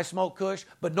around. I smoke kush.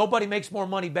 But nobody makes more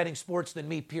money betting sports than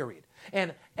me, period.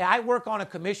 And I work on a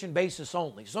commission basis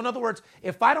only. So in other words,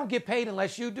 if I don't get paid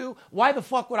unless you do, why the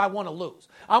fuck would I want to lose?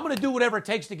 I'm going to do whatever it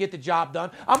takes to get the job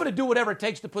done. I'm going to do whatever it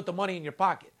takes to put the money in your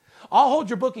pocket. I'll hold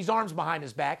your bookie's arms behind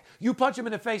his back. You punch him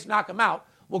in the face, knock him out.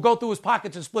 We'll go through his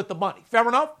pockets and split the money. Fair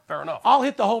enough? Fair enough. I'll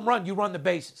hit the home run. You run the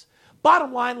bases.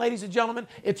 Bottom line, ladies and gentlemen,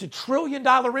 it's $1 trillion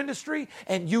industry,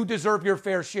 and you deserve your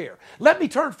fair share. Let me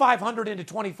turn 500 into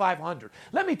 2,500.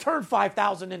 Let me turn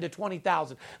 5,000 into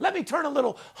 20,000. Let me turn a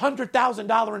little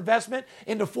 $100,000 investment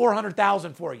into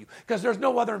 400,000 for you, because there's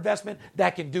no other investment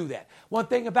that can do that. One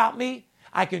thing about me,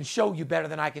 I can show you better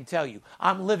than I can tell you.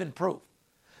 I'm living proof.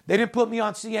 They didn't put me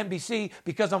on CNBC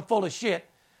because I'm full of shit.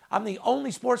 I'm the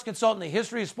only sports consultant in the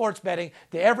history of sports betting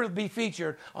to ever be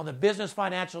featured on the Business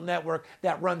Financial Network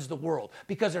that runs the world,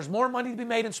 because there's more money to be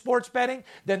made in sports betting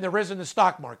than there is in the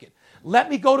stock market. Let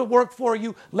me go to work for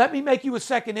you. Let me make you a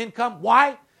second income.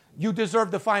 Why? You deserve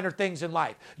the finer things in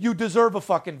life. You deserve a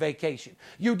fucking vacation.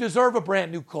 You deserve a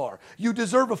brand new car. You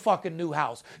deserve a fucking new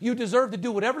house. You deserve to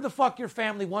do whatever the fuck your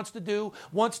family wants to do,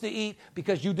 wants to eat,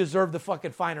 because you deserve the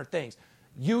fucking finer things.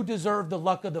 You deserve the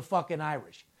luck of the fucking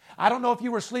Irish. I don't know if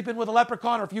you were sleeping with a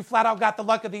leprechaun or if you flat out got the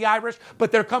luck of the Irish,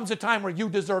 but there comes a time where you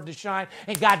deserve to shine,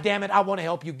 and God damn it, I want to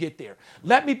help you get there.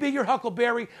 Let me be your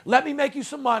Huckleberry. Let me make you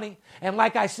some money. And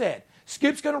like I said,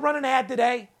 Skip's going to run an ad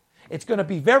today. It's going to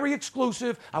be very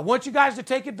exclusive. I want you guys to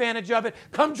take advantage of it.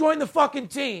 Come join the fucking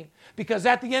team, because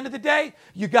at the end of the day,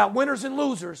 you got winners and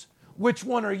losers. Which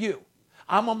one are you?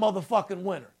 I'm a motherfucking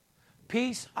winner.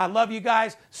 Peace. I love you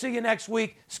guys. See you next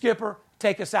week. Skipper,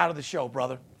 take us out of the show,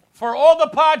 brother. For all the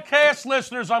podcast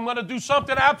listeners, I'm going to do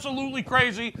something absolutely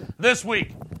crazy this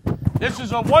week. This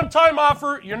is a one-time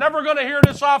offer. You're never going to hear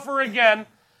this offer again.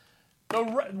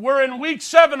 We're in week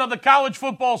 7 of the college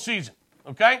football season,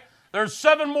 okay? There's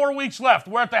 7 more weeks left.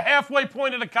 We're at the halfway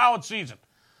point of the college season.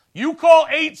 You call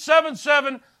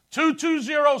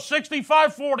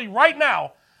 877-220-6540 right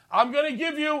now. I'm going to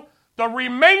give you the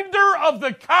remainder of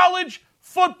the college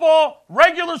football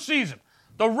regular season.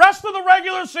 The rest of the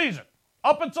regular season.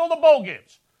 Up until the bowl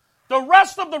games. The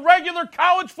rest of the regular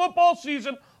college football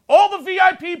season, all the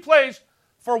VIP plays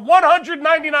for $199.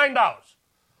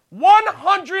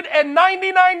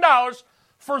 $199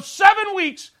 for 7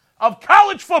 weeks of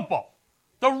college football.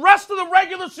 The rest of the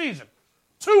regular season,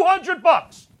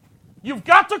 $200. You've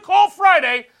got to call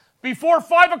Friday before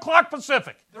 5 o'clock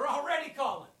Pacific. They're already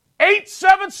calling.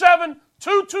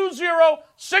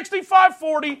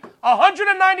 877-220-6540,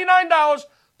 $199.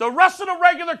 The rest of the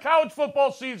regular college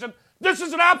football season, this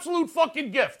is an absolute fucking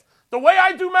gift. The way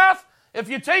I do math, if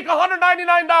you take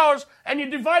 $199 and you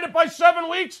divide it by 7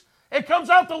 weeks, it comes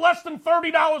out to less than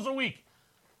 $30 a week.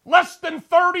 Less than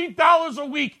 $30 a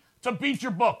week to beat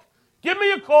your book. Give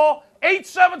me a call,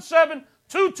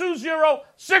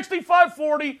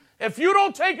 877-220-6540. If you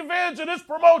don't take advantage of this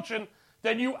promotion,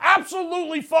 then you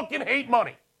absolutely fucking hate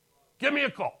money. Give me a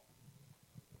call.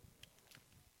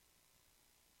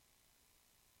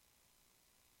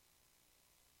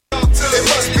 It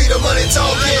must be the money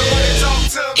talking.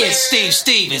 It's Steve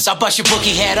Stevens. I bust your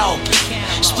bookie head open.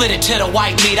 Split it to the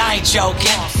white meat, I ain't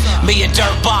joking. Me and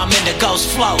Dirt Bomb in the ghost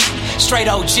float. Straight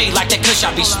OG like that kush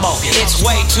I be smoking. It's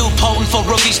way too potent for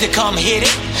rookies to come hit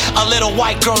it. A little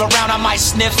white girl around, I might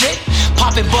sniff it.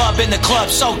 Popping bub in the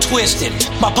club, so twisted.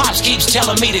 My pops keeps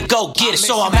telling me to go get it.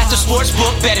 So I'm at the sports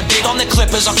book, betting big on the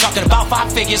Clippers. I'm talking about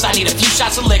 5 figures, I need a few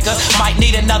shots of liquor. Might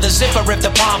need another zipper if the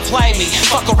bomb play me.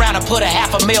 Fuck around and put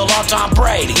 $500,000 on Tom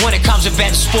Brady. When it comes to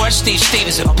betting sports, Steve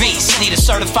Stevens a beast. Need a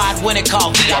certified winner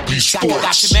called VIP Sports.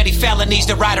 Got too many felonies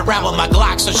to ride around with my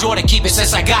Glock, so sure to keep it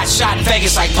since I got shot in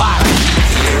Vegas like Pop.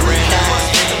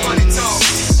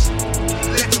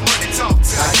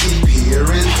 I keep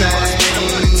hearing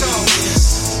things.